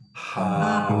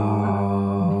 Haola.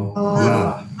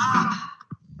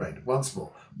 Great. Once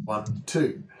more. 1,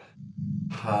 2.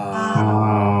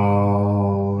 Haola.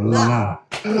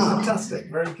 Fantastic.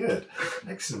 Very good.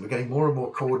 Excellent. We're getting more and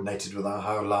more coordinated with our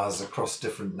haolas across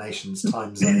different nations,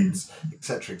 time zones,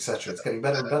 etc., etc. It's getting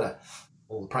better and better.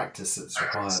 All the practice that's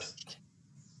required.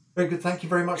 Very good. Thank you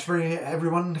very much for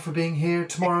everyone for being here.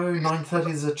 Tomorrow, 9:30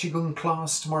 is a Qigong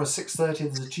class. Tomorrow, 6:30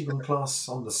 there's a Qigong class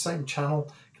on the same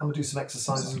channel. Come and do some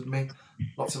exercises with me.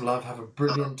 Lots of love. Have a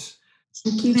brilliant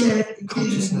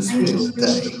consciousness field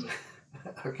day.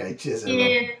 Okay, cheers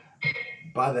everyone.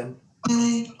 Bye then.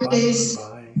 Bye.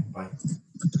 Bye. Bye.